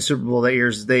going to the Super Bowl that year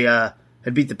as they had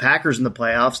beat the Packers in the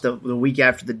playoffs the week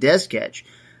after the Dez catch.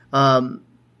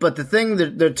 But the thing,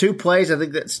 the two plays I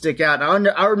think that stick out.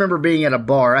 I remember being at a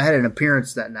bar. I had an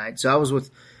appearance that night, so I was with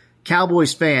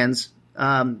Cowboys fans.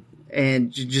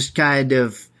 And just kind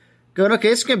of going, okay,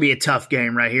 it's going to be a tough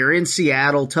game right here in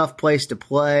Seattle, tough place to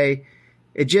play.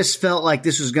 It just felt like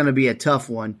this was going to be a tough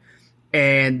one.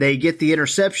 And they get the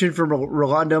interception from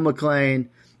Rolando McClain.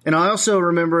 And I also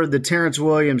remember the Terrence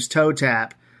Williams toe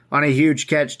tap on a huge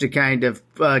catch to kind of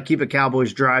keep a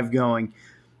Cowboys drive going.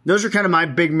 Those are kind of my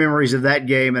big memories of that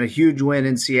game, and a huge win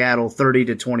in Seattle,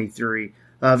 30-23.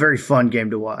 A very fun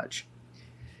game to watch.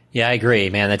 Yeah, I agree,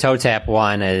 man. The toe tap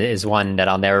one is one that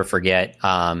I'll never forget,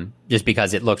 just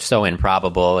because it looked so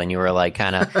improbable, and you were like,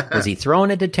 kind of, was he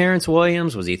throwing it to Terrence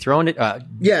Williams? Was he throwing it?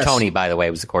 Yes. Tony, by the way,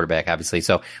 was the quarterback, obviously.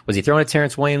 So was he throwing it to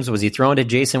Terrence Williams? Was he throwing it to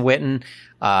Jason Witten?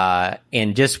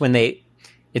 And just when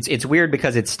it's weird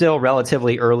because it's still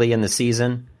relatively early in the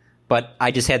season, but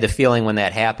I just had the feeling when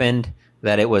that happened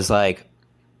that it was like,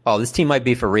 oh, this team might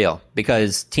be for real,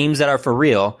 because teams that are for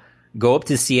real go up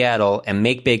to Seattle and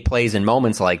make big plays in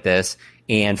moments like this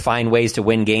and find ways to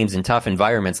win games in tough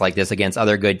environments like this against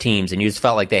other good teams. And you just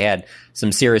felt like they had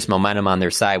some serious momentum on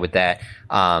their side with that.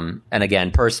 And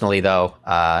again, personally though,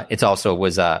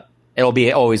 it'll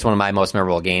be always one of my most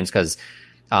memorable games because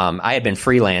I had been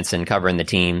freelancing covering the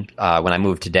team when I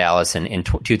moved to Dallas in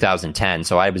 2010.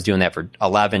 So I was doing that for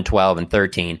 11, 12, and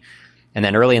 13. And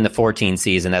then early in the 14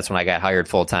 season, that's when I got hired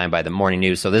full-time by the Morning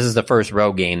News. So this is the first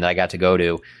road game that I got to go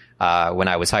to when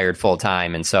I was hired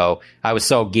full-time. And so I was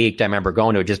so geeked. I remember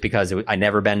going to it just because I'd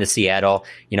never been to Seattle.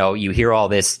 You hear all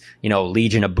this,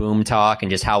 Legion of Boom talk and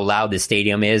just how loud the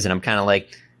stadium is. And I'm kind of like,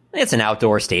 it's an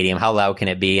outdoor stadium. How loud can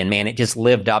it be? And man, it just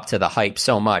lived up to the hype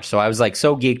so much. So I was like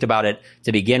so geeked about it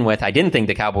to begin with. I didn't think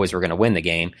the Cowboys were going to win the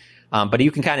game. But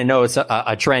you can kind of notice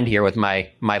a trend here with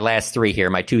my last three here,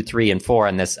 my 2, 3, and 4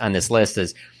 on this list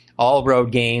is all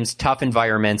road games, tough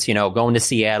environments, going to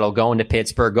Seattle, going to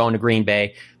Pittsburgh, going to Green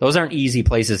Bay. Those aren't easy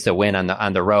places to win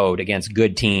on the road against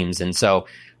good teams. And so,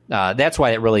 that's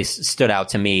why it really stood out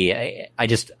to me.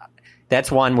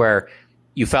 That's one where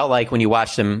you felt like when you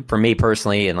watched them, for me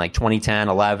personally, in like 2010,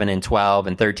 11, and 12,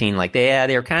 and 13, like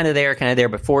they were kind of there,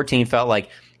 but 14 felt like,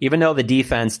 even though the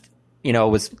defense,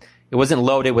 it wasn't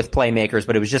loaded with playmakers,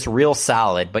 but it was just real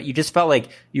solid. But you just felt like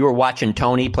you were watching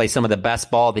Tony play some of the best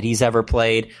ball that he's ever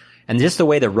played. And just the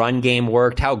way the run game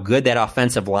worked, how good that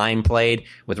offensive line played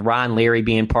with Ron Leary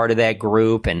being part of that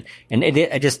group. And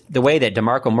just the way that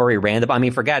DeMarco Murray ran the ball. I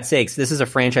mean, for God's sakes, this is a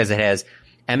franchise that has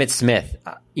Emmitt Smith,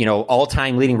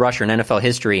 all-time leading rusher in NFL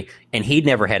history. And he'd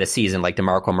never had a season like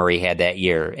DeMarco Murray had that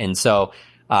year. And so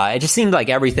it just seemed like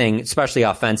everything, especially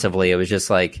offensively, it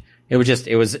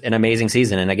was an amazing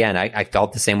season. And again, I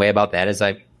felt the same way about that as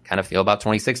I kind of feel about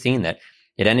 2016, that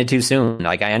it ended too soon.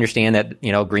 Like, I understand that,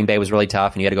 Green Bay was really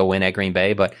tough and you had to go win at Green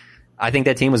Bay, but I think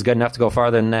that team was good enough to go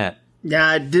farther than that.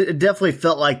 Yeah, it definitely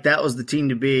felt like that was the team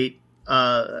to beat.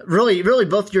 Really, really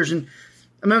both years. And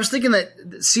I was thinking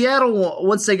that Seattle,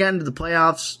 once they got into the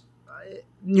playoffs,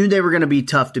 knew they were going to be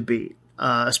tough to beat,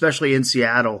 especially in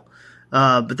Seattle.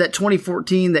 But that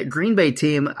 2014, that Green Bay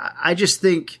team, I just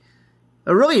think,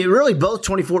 really both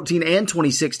 2014 and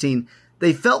 2016,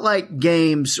 they felt like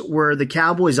games where the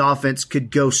Cowboys offense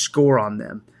could go score on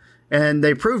them. And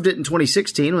they proved it in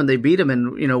 2016 when they beat them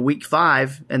in, week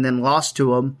 5 and then lost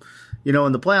to them, in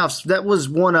the playoffs. That was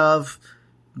one of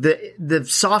the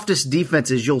softest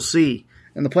defenses you'll see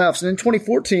in the playoffs. And in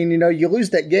 2014, you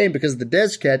lose that game because of the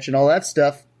Dez catch and all that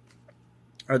stuff,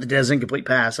 or the Dez incomplete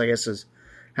pass, I guess is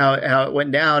how it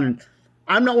went down. And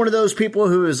I'm not one of those people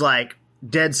who is like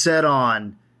dead set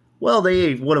on, well,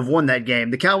 they would have won that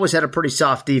game. The Cowboys had a pretty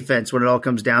soft defense when it all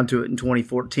comes down to it in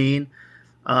 2014.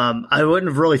 I wouldn't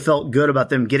have really felt good about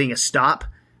them getting a stop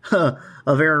of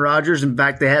Aaron Rodgers. In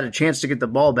fact, they had a chance to get the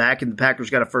ball back, and the Packers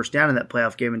got a first down in that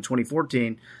playoff game in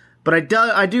 2014. But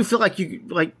I do feel like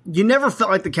you never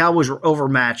felt like the Cowboys were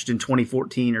overmatched in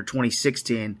 2014 or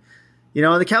 2016. You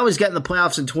know, the Cowboys got in the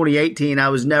playoffs in 2018. I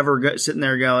was never sitting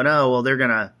there going, "Oh, well, they're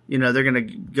gonna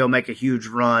go make a huge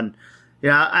run." You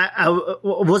know, I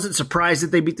wasn't surprised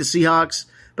that they beat the Seahawks,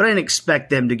 but I didn't expect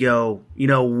them to go,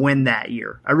 win that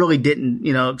year. I really didn't,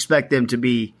 expect them to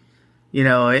be, but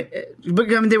I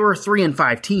mean, they were a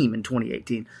 3-5 team in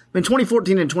 2018. In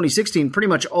 2014 and 2016, pretty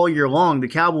much all year long, the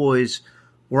Cowboys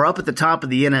were up at the top of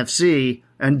the NFC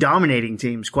and dominating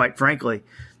teams, quite frankly.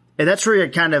 And that's really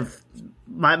kind of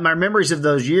my memories of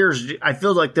those years. I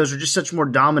feel like those are just such more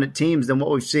dominant teams than what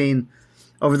we've seen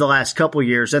over the last couple of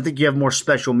years. I think you have more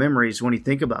special memories when you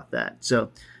think about that. So,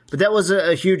 but that was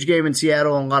a huge game in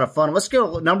Seattle and a lot of fun. Let's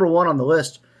go number 1 on the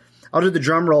list. I'll do the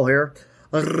drum roll here.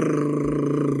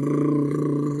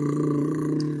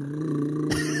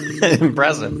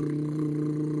 Impressive.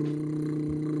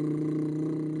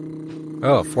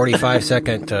 Oh,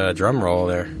 45-second drum roll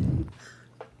there.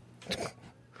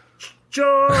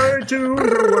 Joy to the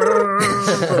world.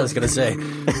 I was going to say.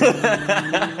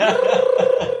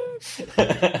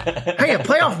 Hey, a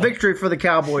playoff victory for the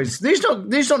Cowboys. These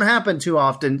don't happen too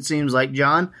often, it seems like,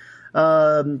 John.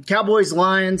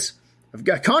 Cowboys-Lions. I've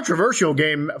got a controversial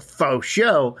game, faux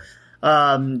show.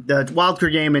 The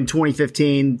wildcard game in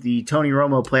 2015, the Tony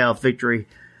Romo playoff victory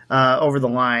over the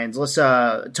Lions. Let's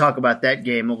talk about that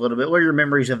game a little bit. What are your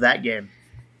memories of that game?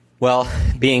 Well,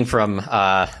 being from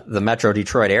the Metro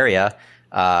Detroit area,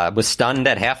 was stunned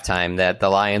at halftime that the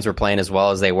Lions were playing as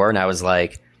well as they were, and I was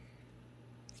like,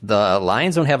 the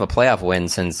Lions don't have a playoff win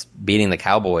since beating the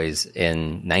Cowboys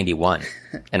in 91.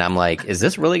 And I'm like, is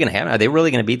this really going to happen? Are they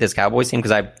really going to beat this Cowboys team?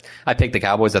 Because I picked the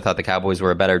Cowboys. I thought the Cowboys were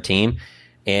a better team.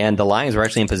 And the Lions were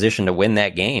actually in position to win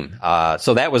that game.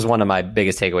 So that was one of my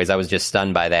biggest takeaways. I was just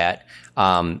stunned by that.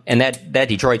 And that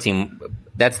Detroit team,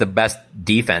 that's the best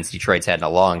defense Detroit's had in a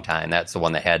long time. That's the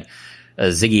one that had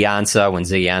Ziggy Ansah when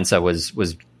Ziggy Ansah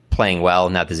was playing well,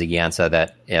 not the Ziggy Ansah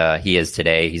that he is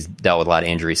today. He's dealt with a lot of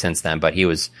injuries since then, but he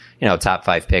was, top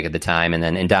 5 pick at the time. And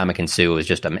then Ndamukong Suh was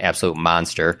just an absolute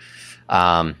monster.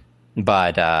 Just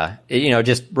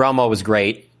Romo was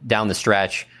great down the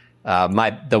stretch.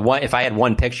 If I had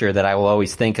one picture that I will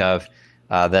always think of,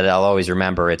 that I'll always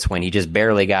remember, it's when he just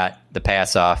barely got the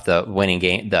pass off what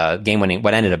ended up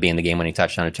being the game-winning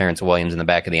touchdown to Terrence Williams in the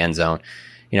back of the end zone.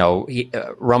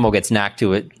 Romo gets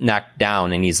knocked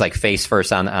down, and he's like face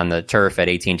first on the turf at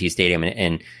AT&T Stadium,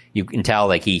 and you can tell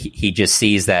like he just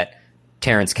sees that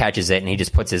Terrence catches it, and he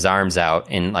just puts his arms out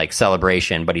in like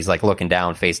celebration, but he's like looking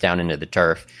down, face down into the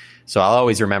turf. So I'll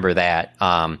always remember that.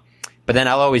 But then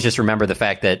I'll always just remember the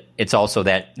fact that it's also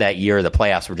that year the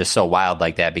playoffs were just so wild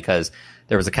like that, because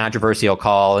there was a controversial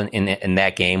call in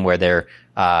that game where there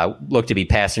looked to be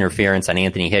pass interference on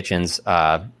Anthony Hitchens.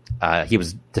 He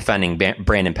was defending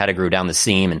Brandon Pettigrew down the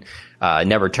seam and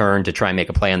never turned to try and make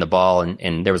a play on the ball,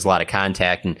 and there was a lot of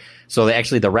contact. And so the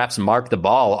refs marked the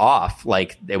ball off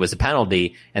like it was a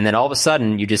penalty, and then all of a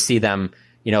sudden you just see them,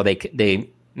 they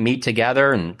meet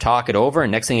together and talk it over, and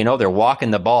next thing you know, they're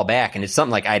walking the ball back, and it's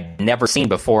something like I'd never seen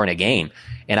before in a game.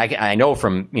 And I know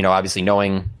from, obviously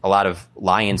knowing a lot of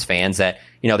Lions fans that,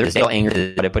 there's still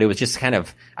anger about it, but it was just kind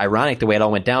of ironic the way it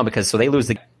all went down, because so they lose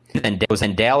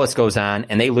and Dallas goes on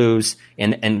and they lose,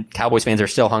 and Cowboys fans are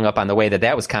still hung up on the way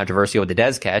that was controversial with the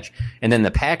Dez catch. And then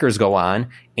the Packers go on,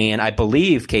 and I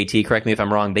believe, KT, correct me if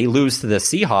I'm wrong, they lose to the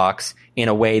Seahawks in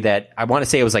a way that I want to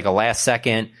say it was like a last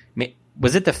second.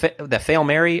 Was it the Fail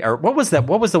Mary, or what was that?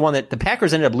 What was the one that the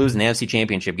Packers ended up losing the NFC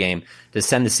Championship game to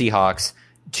send the Seahawks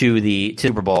to the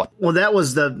Super Bowl? Well, that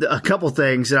was a couple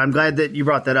things, and I'm glad that you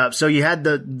brought that up. So you had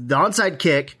the onside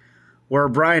kick where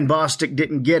Brian Bostic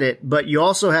didn't get it, but you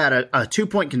also had a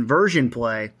 2-point conversion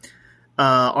play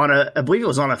I believe it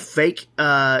was on a fake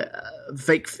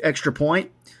extra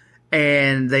point,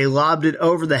 and they lobbed it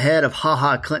over the head of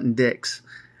HaHa Clinton Dix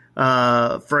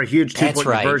for a huge 2-point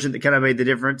conversion that kind of made the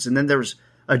difference. And then there was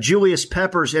a Julius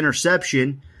Peppers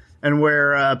interception, and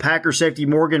where Packer safety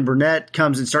Morgan Burnett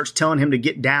comes and starts telling him to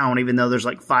get down, even though there's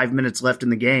like 5 minutes left in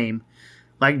the game.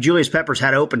 Like Julius Peppers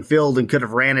had open field and could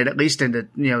have ran it at least into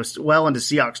well into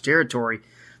Seahawks territory.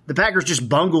 The Packers just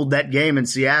bungled that game in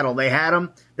Seattle. They had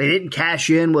them. They didn't cash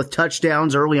in with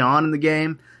touchdowns early on in the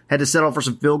game. Had to settle for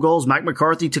some field goals. Mike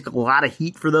McCarthy took a lot of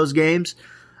heat for those games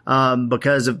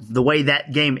because of the way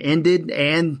that game ended,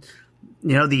 and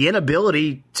the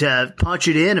inability to punch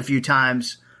it in a few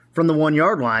times from the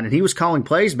 1-yard line. And he was calling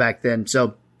plays back then.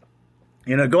 So,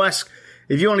 go ask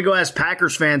if you want to go ask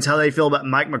Packers fans how they feel about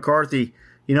Mike McCarthy.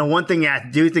 One thing I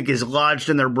do think is lodged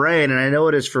in their brain, and I know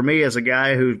it is for me as a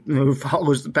guy who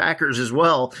follows the Packers as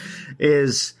well,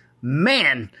 is,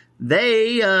 man,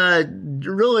 they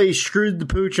really screwed the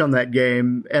pooch on that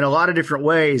game in a lot of different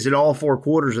ways in all 4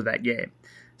 quarters of that game.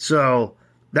 So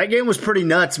that game was pretty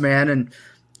nuts, man.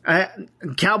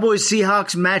 And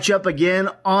Cowboys-Seahawks match up again.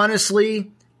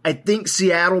 Honestly, I think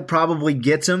Seattle probably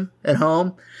gets them at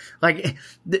home. Like,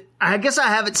 I guess I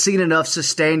haven't seen enough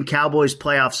sustained Cowboys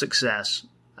playoff success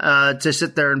to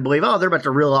sit there and believe, they're about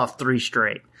to reel off 3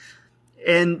 straight.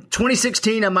 In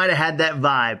 2016, I might have had that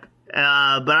vibe, but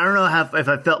I don't know if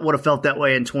I would have felt that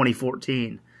way in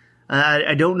 2014.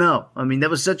 I don't know. I mean, it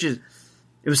was such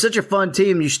a fun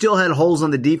team. You still had holes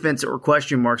on the defense that were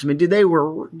question marks. I mean, they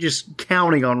were just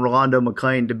counting on Rolando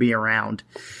McClain to be around.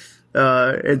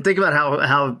 And think about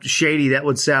how shady that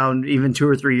would sound even 2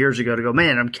 or 3 years ago to go,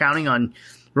 man, I'm counting on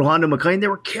Rolando McClain. They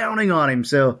were counting on him.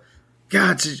 So,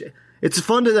 God, it's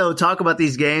fun to talk about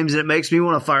these games, and it makes me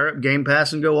want to fire up Game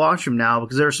Pass and go watch them now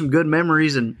because there are some good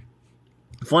memories and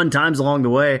fun times along the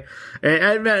way.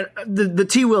 And the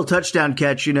T. Will touchdown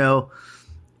catch,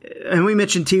 and we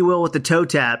mentioned T. Will with the toe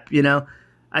tap,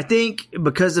 I think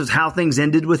because of how things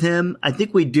ended with him, I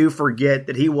think we do forget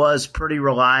that he was pretty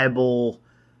reliable,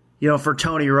 for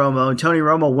Tony Romo. And Tony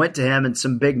Romo went to him in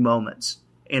some big moments,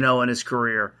 in his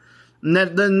career. And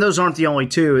then those aren't the only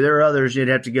two. There are others you'd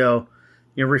have to go,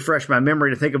 refresh my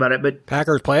memory to think about it. But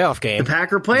Packers playoff game. The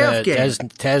Packer playoff game.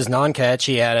 Tez non-catch,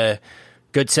 he had a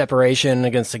good separation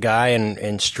against the guy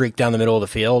and streaked down the middle of the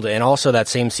field. And also that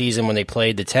same season when they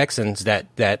played the Texans,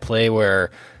 that play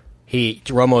where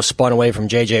Romo spun away from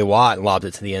J.J. Watt and lobbed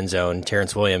it to the end zone.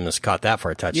 Terrence Williams caught that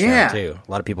for a touchdown, too.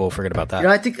 A lot of people forget about that.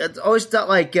 I think I always thought,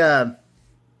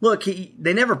 look,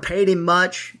 they never paid him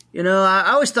much.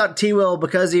 I always thought T. Will,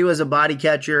 because he was a body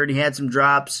catcher and he had some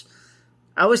drops,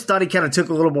 I always thought he kind of took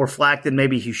a little more flack than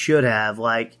maybe he should have.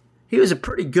 Like, he was a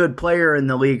pretty good player in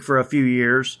the league for a few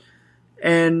years.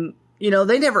 And,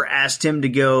 they never asked him to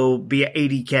go be an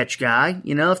 80-catch guy.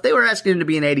 If they were asking him to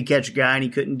be an 80-catch guy and he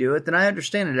couldn't do it, then I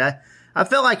understand it. I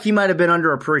felt like he might have been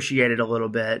underappreciated a little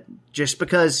bit just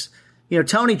because,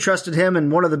 Tony trusted him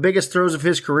in one of the biggest throws of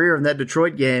his career in that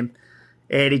Detroit game.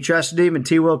 And he trusted him, and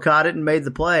T. Will caught it and made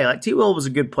the play. Like, T. Will was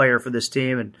a good player for this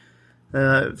team.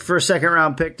 And for a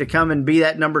second-round pick to come and be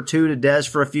that number 2 to Dez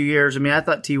for a few years, I mean, I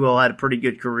thought T. Will had a pretty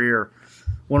good career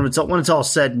when it's all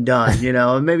said and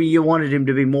done, Maybe you wanted him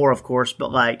to be more, of course,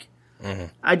 but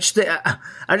I just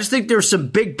think there's some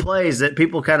big plays that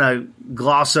people kind of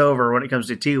gloss over when it comes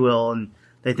to T. Will, and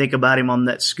they think about him on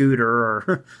that scooter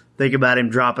or think about him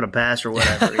dropping a pass or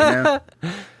whatever.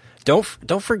 Don't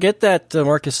forget that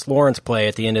Marcus Lawrence play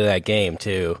at the end of that game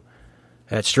too.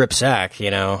 That strip sack,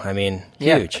 I mean,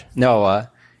 huge. Yeah. No,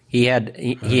 he had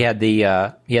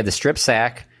the strip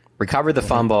sack, recovered the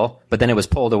fumble, but then it was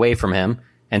pulled away from him.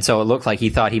 And so it looked like he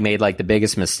thought he made the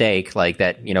biggest mistake,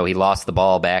 that, he lost the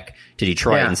ball back to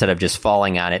Detroit instead of just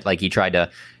falling on it. Like he tried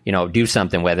to, do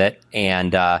something with it.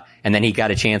 And then he got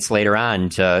a chance later on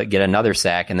to get another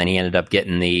sack. And then he ended up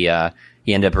getting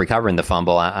he ended up recovering the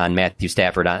fumble on Matthew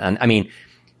Stafford.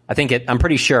 I'm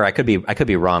pretty sure I could be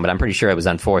wrong, but I'm pretty sure it was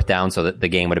on 4th down. So that the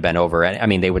game would have been over. I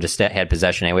mean, they would have had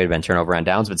possession. It would have been turnover on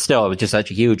downs, but still it was just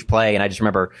such a huge play. And I just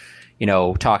remember,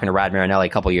 talking to Rod Marinelli a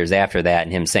couple years after that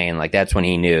and him saying that's when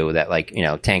he knew that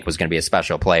Tank was going to be a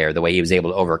special player, the way he was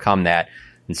able to overcome that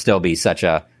and still be such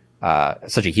a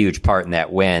huge part in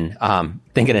that win.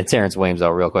 Thinking of Terrence Williams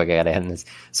though, real quick, I got to end this.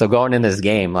 So going in this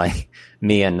game,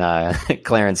 me and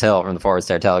Clarence Hill from the Forward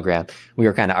Star Telegram, we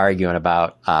were kind of arguing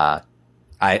about,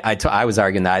 I was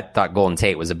arguing that I thought Golden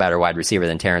Tate was a better wide receiver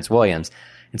than Terrence Williams.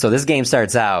 And so this game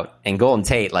starts out and Golden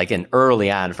Tate, in early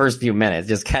on, first few minutes,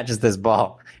 just catches this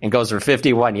ball and goes for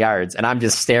 51 yards. And I'm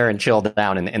just staring chilled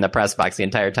down in the press box the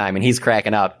entire time. And he's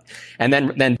cracking up. And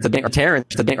then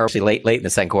Terrence, actually late in the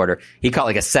second quarter, he caught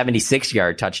a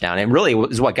 76-yard touchdown. And really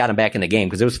was what got him back in the game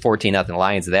because it was 14-0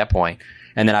 Lions at that point.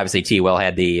 And then obviously T. Will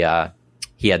had the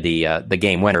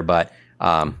game winner. But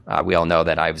we all know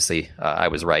that obviously I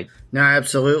was right. No,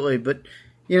 absolutely. But,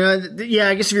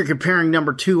 I guess if you're comparing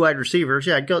number 2 wide receivers,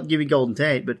 I'd give you Golden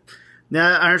Tate. But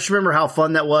now I just remember how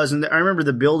fun that was. And I remember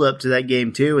the build up to that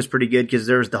game, too, was pretty good because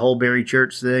there was the whole Barry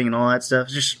Church thing and all that stuff.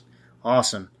 It's just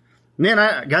awesome. Man,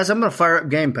 guys, I'm going to fire up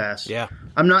Game Pass. Yeah.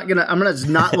 I'm going to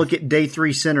not look at day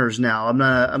 3 centers now. I'm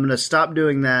going to stop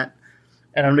doing that,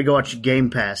 and I'm going to go watch Game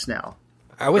Pass now.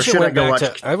 I wish it went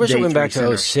back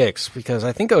to 06 because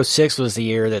I think 06 was the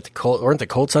year that weren't the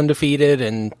Colts undefeated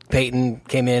and Peyton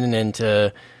came in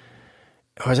or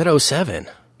was it 07?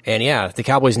 And yeah, the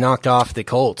Cowboys knocked off the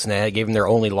Colts and that gave them their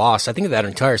only loss. I think of that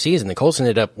entire season. The Colts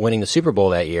ended up winning the Super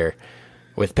Bowl that year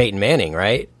with Peyton Manning,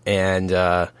 right? And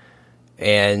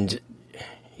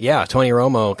yeah, Tony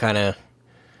Romo kind of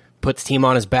put the team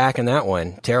on his back in that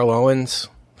one. Terrell Owens,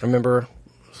 I remember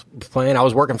playing. I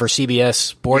was working for CBS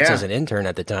Sports as an intern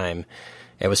at the time,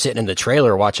 I was sitting in the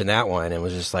trailer watching that one and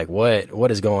was just like,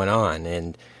 what is going on?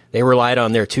 And they relied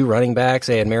on their 2 running backs.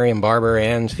 They had Marion Barber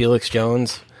and Felix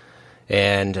Jones.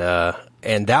 And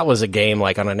that was a game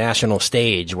like on a national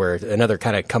stage where another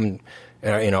kind of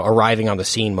arriving on the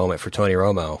scene moment for Tony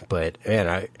Romo. But man,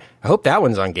 I hope that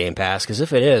one's on Game Pass, because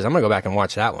if it is, I'm going to go back and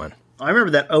watch that one. I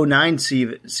remember that 09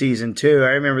 season, too. I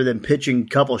remember them pitching a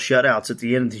couple shutouts at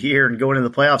the end of the year and going into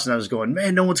the playoffs, and I was going,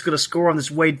 man, no one's going to score on this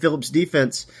Wade Phillips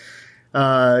defense.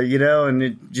 And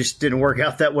it just didn't work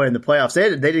out that way in the playoffs.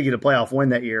 They did get a playoff win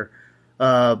that year.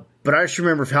 But I just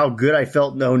remember how good I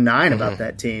felt in 09 about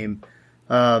that team.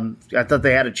 I thought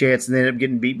they had a chance, and they ended up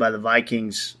getting beat by the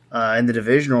Vikings in the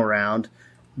divisional round.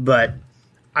 But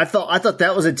I thought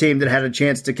that was a team that had a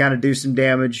chance to kind of do some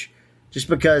damage, just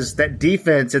because that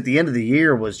defense at the end of the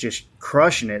year was just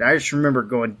crushing it. I just remember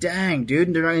going, dang,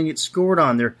 dude, they're not going to get scored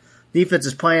on. Their defense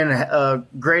is playing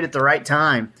great at the right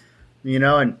time,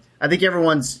 and I think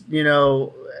everyone's,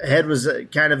 head was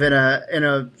kind of in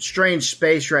a strange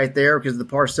space right there because the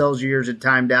Parcells years had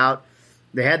timed out.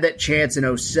 They had that chance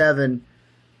in 07,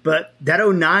 but that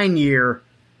 09 year,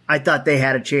 I thought they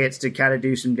had a chance to kind of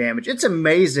do some damage. It's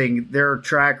amazing their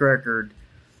track record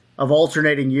of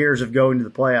alternating years of going to the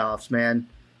playoffs, man.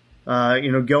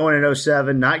 Going in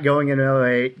 07, not going in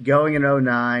 08, going in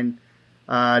 09,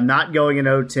 not going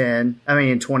in 010. I mean,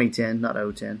 in 2010, not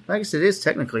 010. I guess it is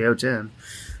technically 010.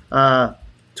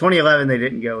 2011, they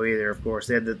didn't go either, of course.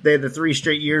 They had the 3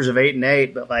 straight years of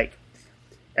 8-8, but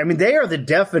they are the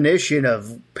definition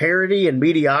of parity and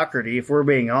mediocrity, if we're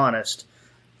being honest.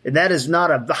 And that is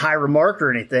not a high remark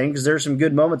or anything, because there's some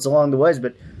good moments along the ways,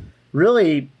 but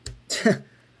really,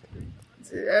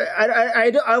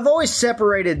 I've always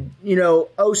separated,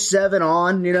 07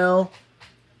 on,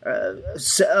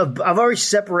 I've always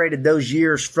separated those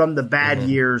years from the bad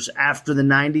years after the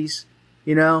 90s,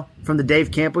 from the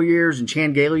Dave Campbell years and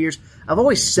Chan Gailey years. I've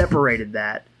always separated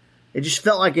that. It just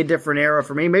felt like a different era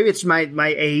for me. Maybe it's my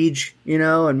age,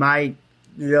 and my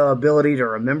ability to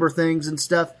remember things and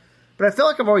stuff. But I feel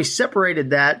like I've always separated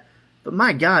that. But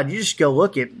my God, you just go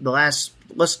look at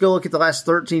let's go look at the last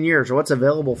 13 years or what's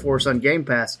available for us on Game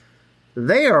Pass.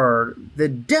 They are the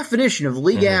definition of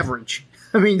league average.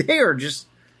 I mean, that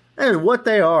is what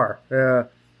they are.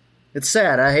 It's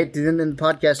sad. I hate to end the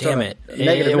podcast. Damn it.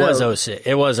 It was 06.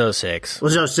 It was 06.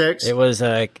 Was it 06? It was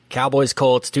Cowboys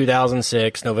Colts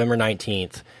 2006, November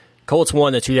 19th. Colts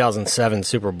won the 2007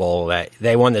 Super Bowl.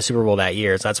 They won the Super Bowl that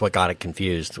year, so that's what got it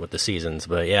confused with the seasons.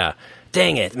 But yeah,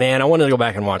 dang it, man! I wanted to go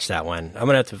back and watch that one. I'm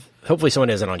gonna have to. Hopefully, someone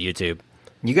has it on YouTube.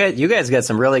 You guys got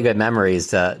some really good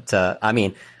memories. I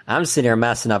mean, I'm sitting here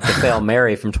messing up the Fail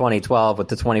Mary from 2012 with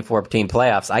the 2014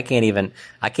 playoffs. I can't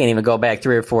even go back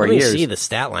 3 or 4 years. Let me see the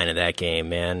stat line of that game,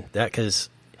 man. That because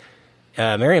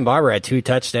Marion Barber had 2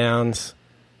 touchdowns.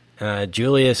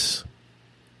 Julius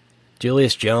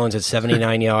Jones had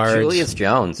 79 yards. Julius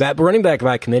Jones. That running back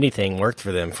by committee thing worked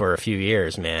for them for a few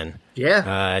years, man.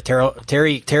 Yeah.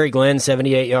 Terry Glenn,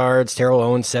 78 yards. Terrell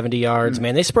Owens, 70 yards.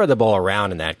 Man, they spread the ball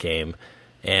around in that game.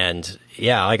 And,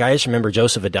 yeah, I just remember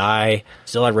Joseph Adai,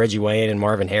 still had Reggie Wayne and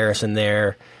Marvin Harrison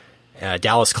there.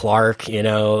 Dallas Clark,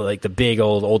 the big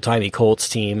old-timey Colts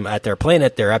team playing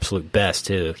at their absolute best,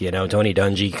 too. Tony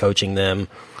Dungy coaching them.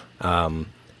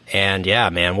 And, yeah,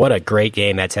 man, what a great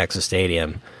game at Texas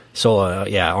Stadium. So,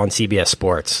 on CBS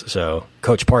Sports. So,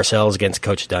 Coach Parcells against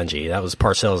Coach Dungy. That was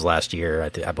Parcells last year,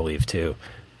 I believe, too.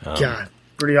 God,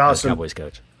 pretty awesome. Cowboys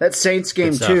coach. That Saints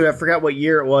game, too, I forgot what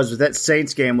year it was, but that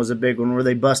Saints game was a big one where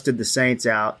they busted the Saints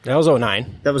out. That was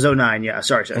 09. That was 09, yeah.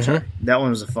 Sorry. That one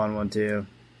was a fun one, too.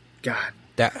 God.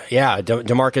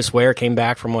 DeMarcus Ware came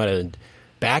back from, a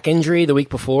back injury the week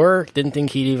before. Didn't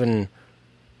think he'd even,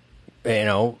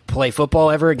 play football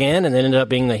ever again, and then ended up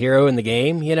being the hero in the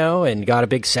game, and got a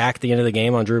big sack at the end of the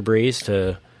game on Drew Brees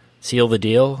to seal the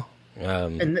deal.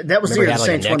 And that was the year the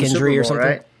Saints won the Super Bowl, or something,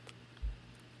 right?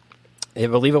 I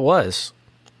believe it was.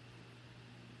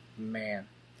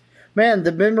 Man,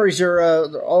 the memories are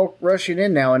all rushing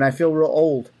in now, and I feel real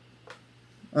old.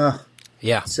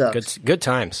 Yeah, sucks. Good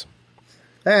times.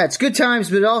 It's good times,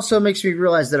 but it also makes me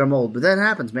realize that I'm old. But that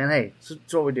happens, man. Hey,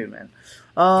 it's what we do, man.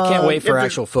 I can't wait for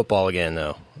actual football again,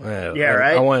 though.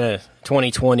 Right? I want a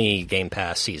 2020 Game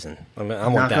Pass season. I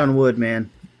want Knock that. on wood, man.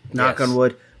 Knock on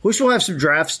wood. We should have some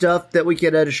draft stuff that we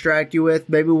could distract you with.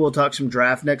 Maybe we'll talk some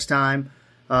draft next time.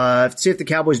 See if the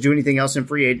Cowboys do anything else in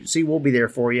free agency. We'll be there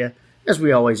for you, as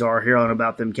we always are here on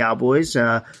About Them Cowboys.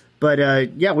 But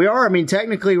we are. I mean,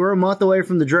 technically, we're a month away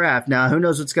from the draft. Now, who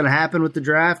knows what's going to happen with the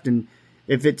draft, and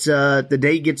if it's the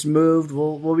date gets moved,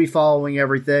 we'll be following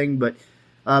everything. But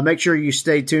make sure you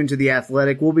stay tuned to The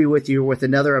Athletic. We'll be with you with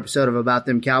another episode of About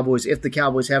Them Cowboys if the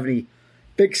Cowboys have any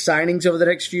big signings over the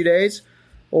next few days.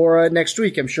 Or next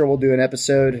week, I'm sure we'll do an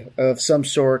episode of some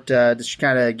sort to just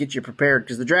kind of get you prepared,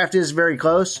 because the draft is very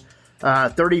close.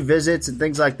 30 visits and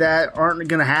things like that aren't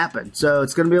going to happen. So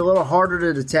it's going to be a little harder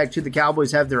to detect who the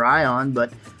Cowboys have their eye on,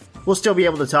 but we'll still be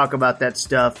able to talk about that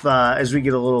stuff as we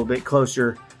get a little bit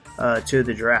closer to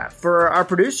the draft. For our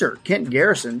producer, Kent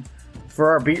Garrison, for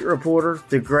our beat reporter,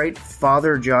 the great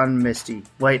Father John Misty.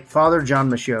 Father John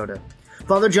Machota.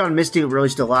 Father John Misty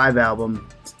released a live album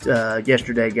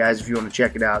yesterday, guys, if you want to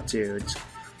check it out, too.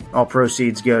 All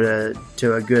proceeds go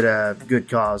to a good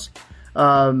cause.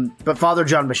 But Father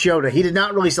John Machota, he did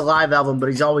not release a live album, but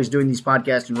he's always doing these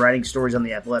podcasts and writing stories on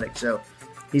The Athletic. So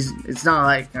it's not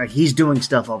like he's doing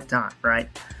stuff all the time, right?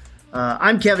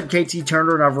 I'm Kevin KT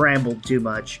Turner, and I've rambled too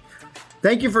much.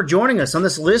 Thank you for joining us on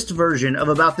this list version of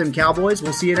About Them Cowboys.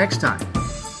 We'll see you next time.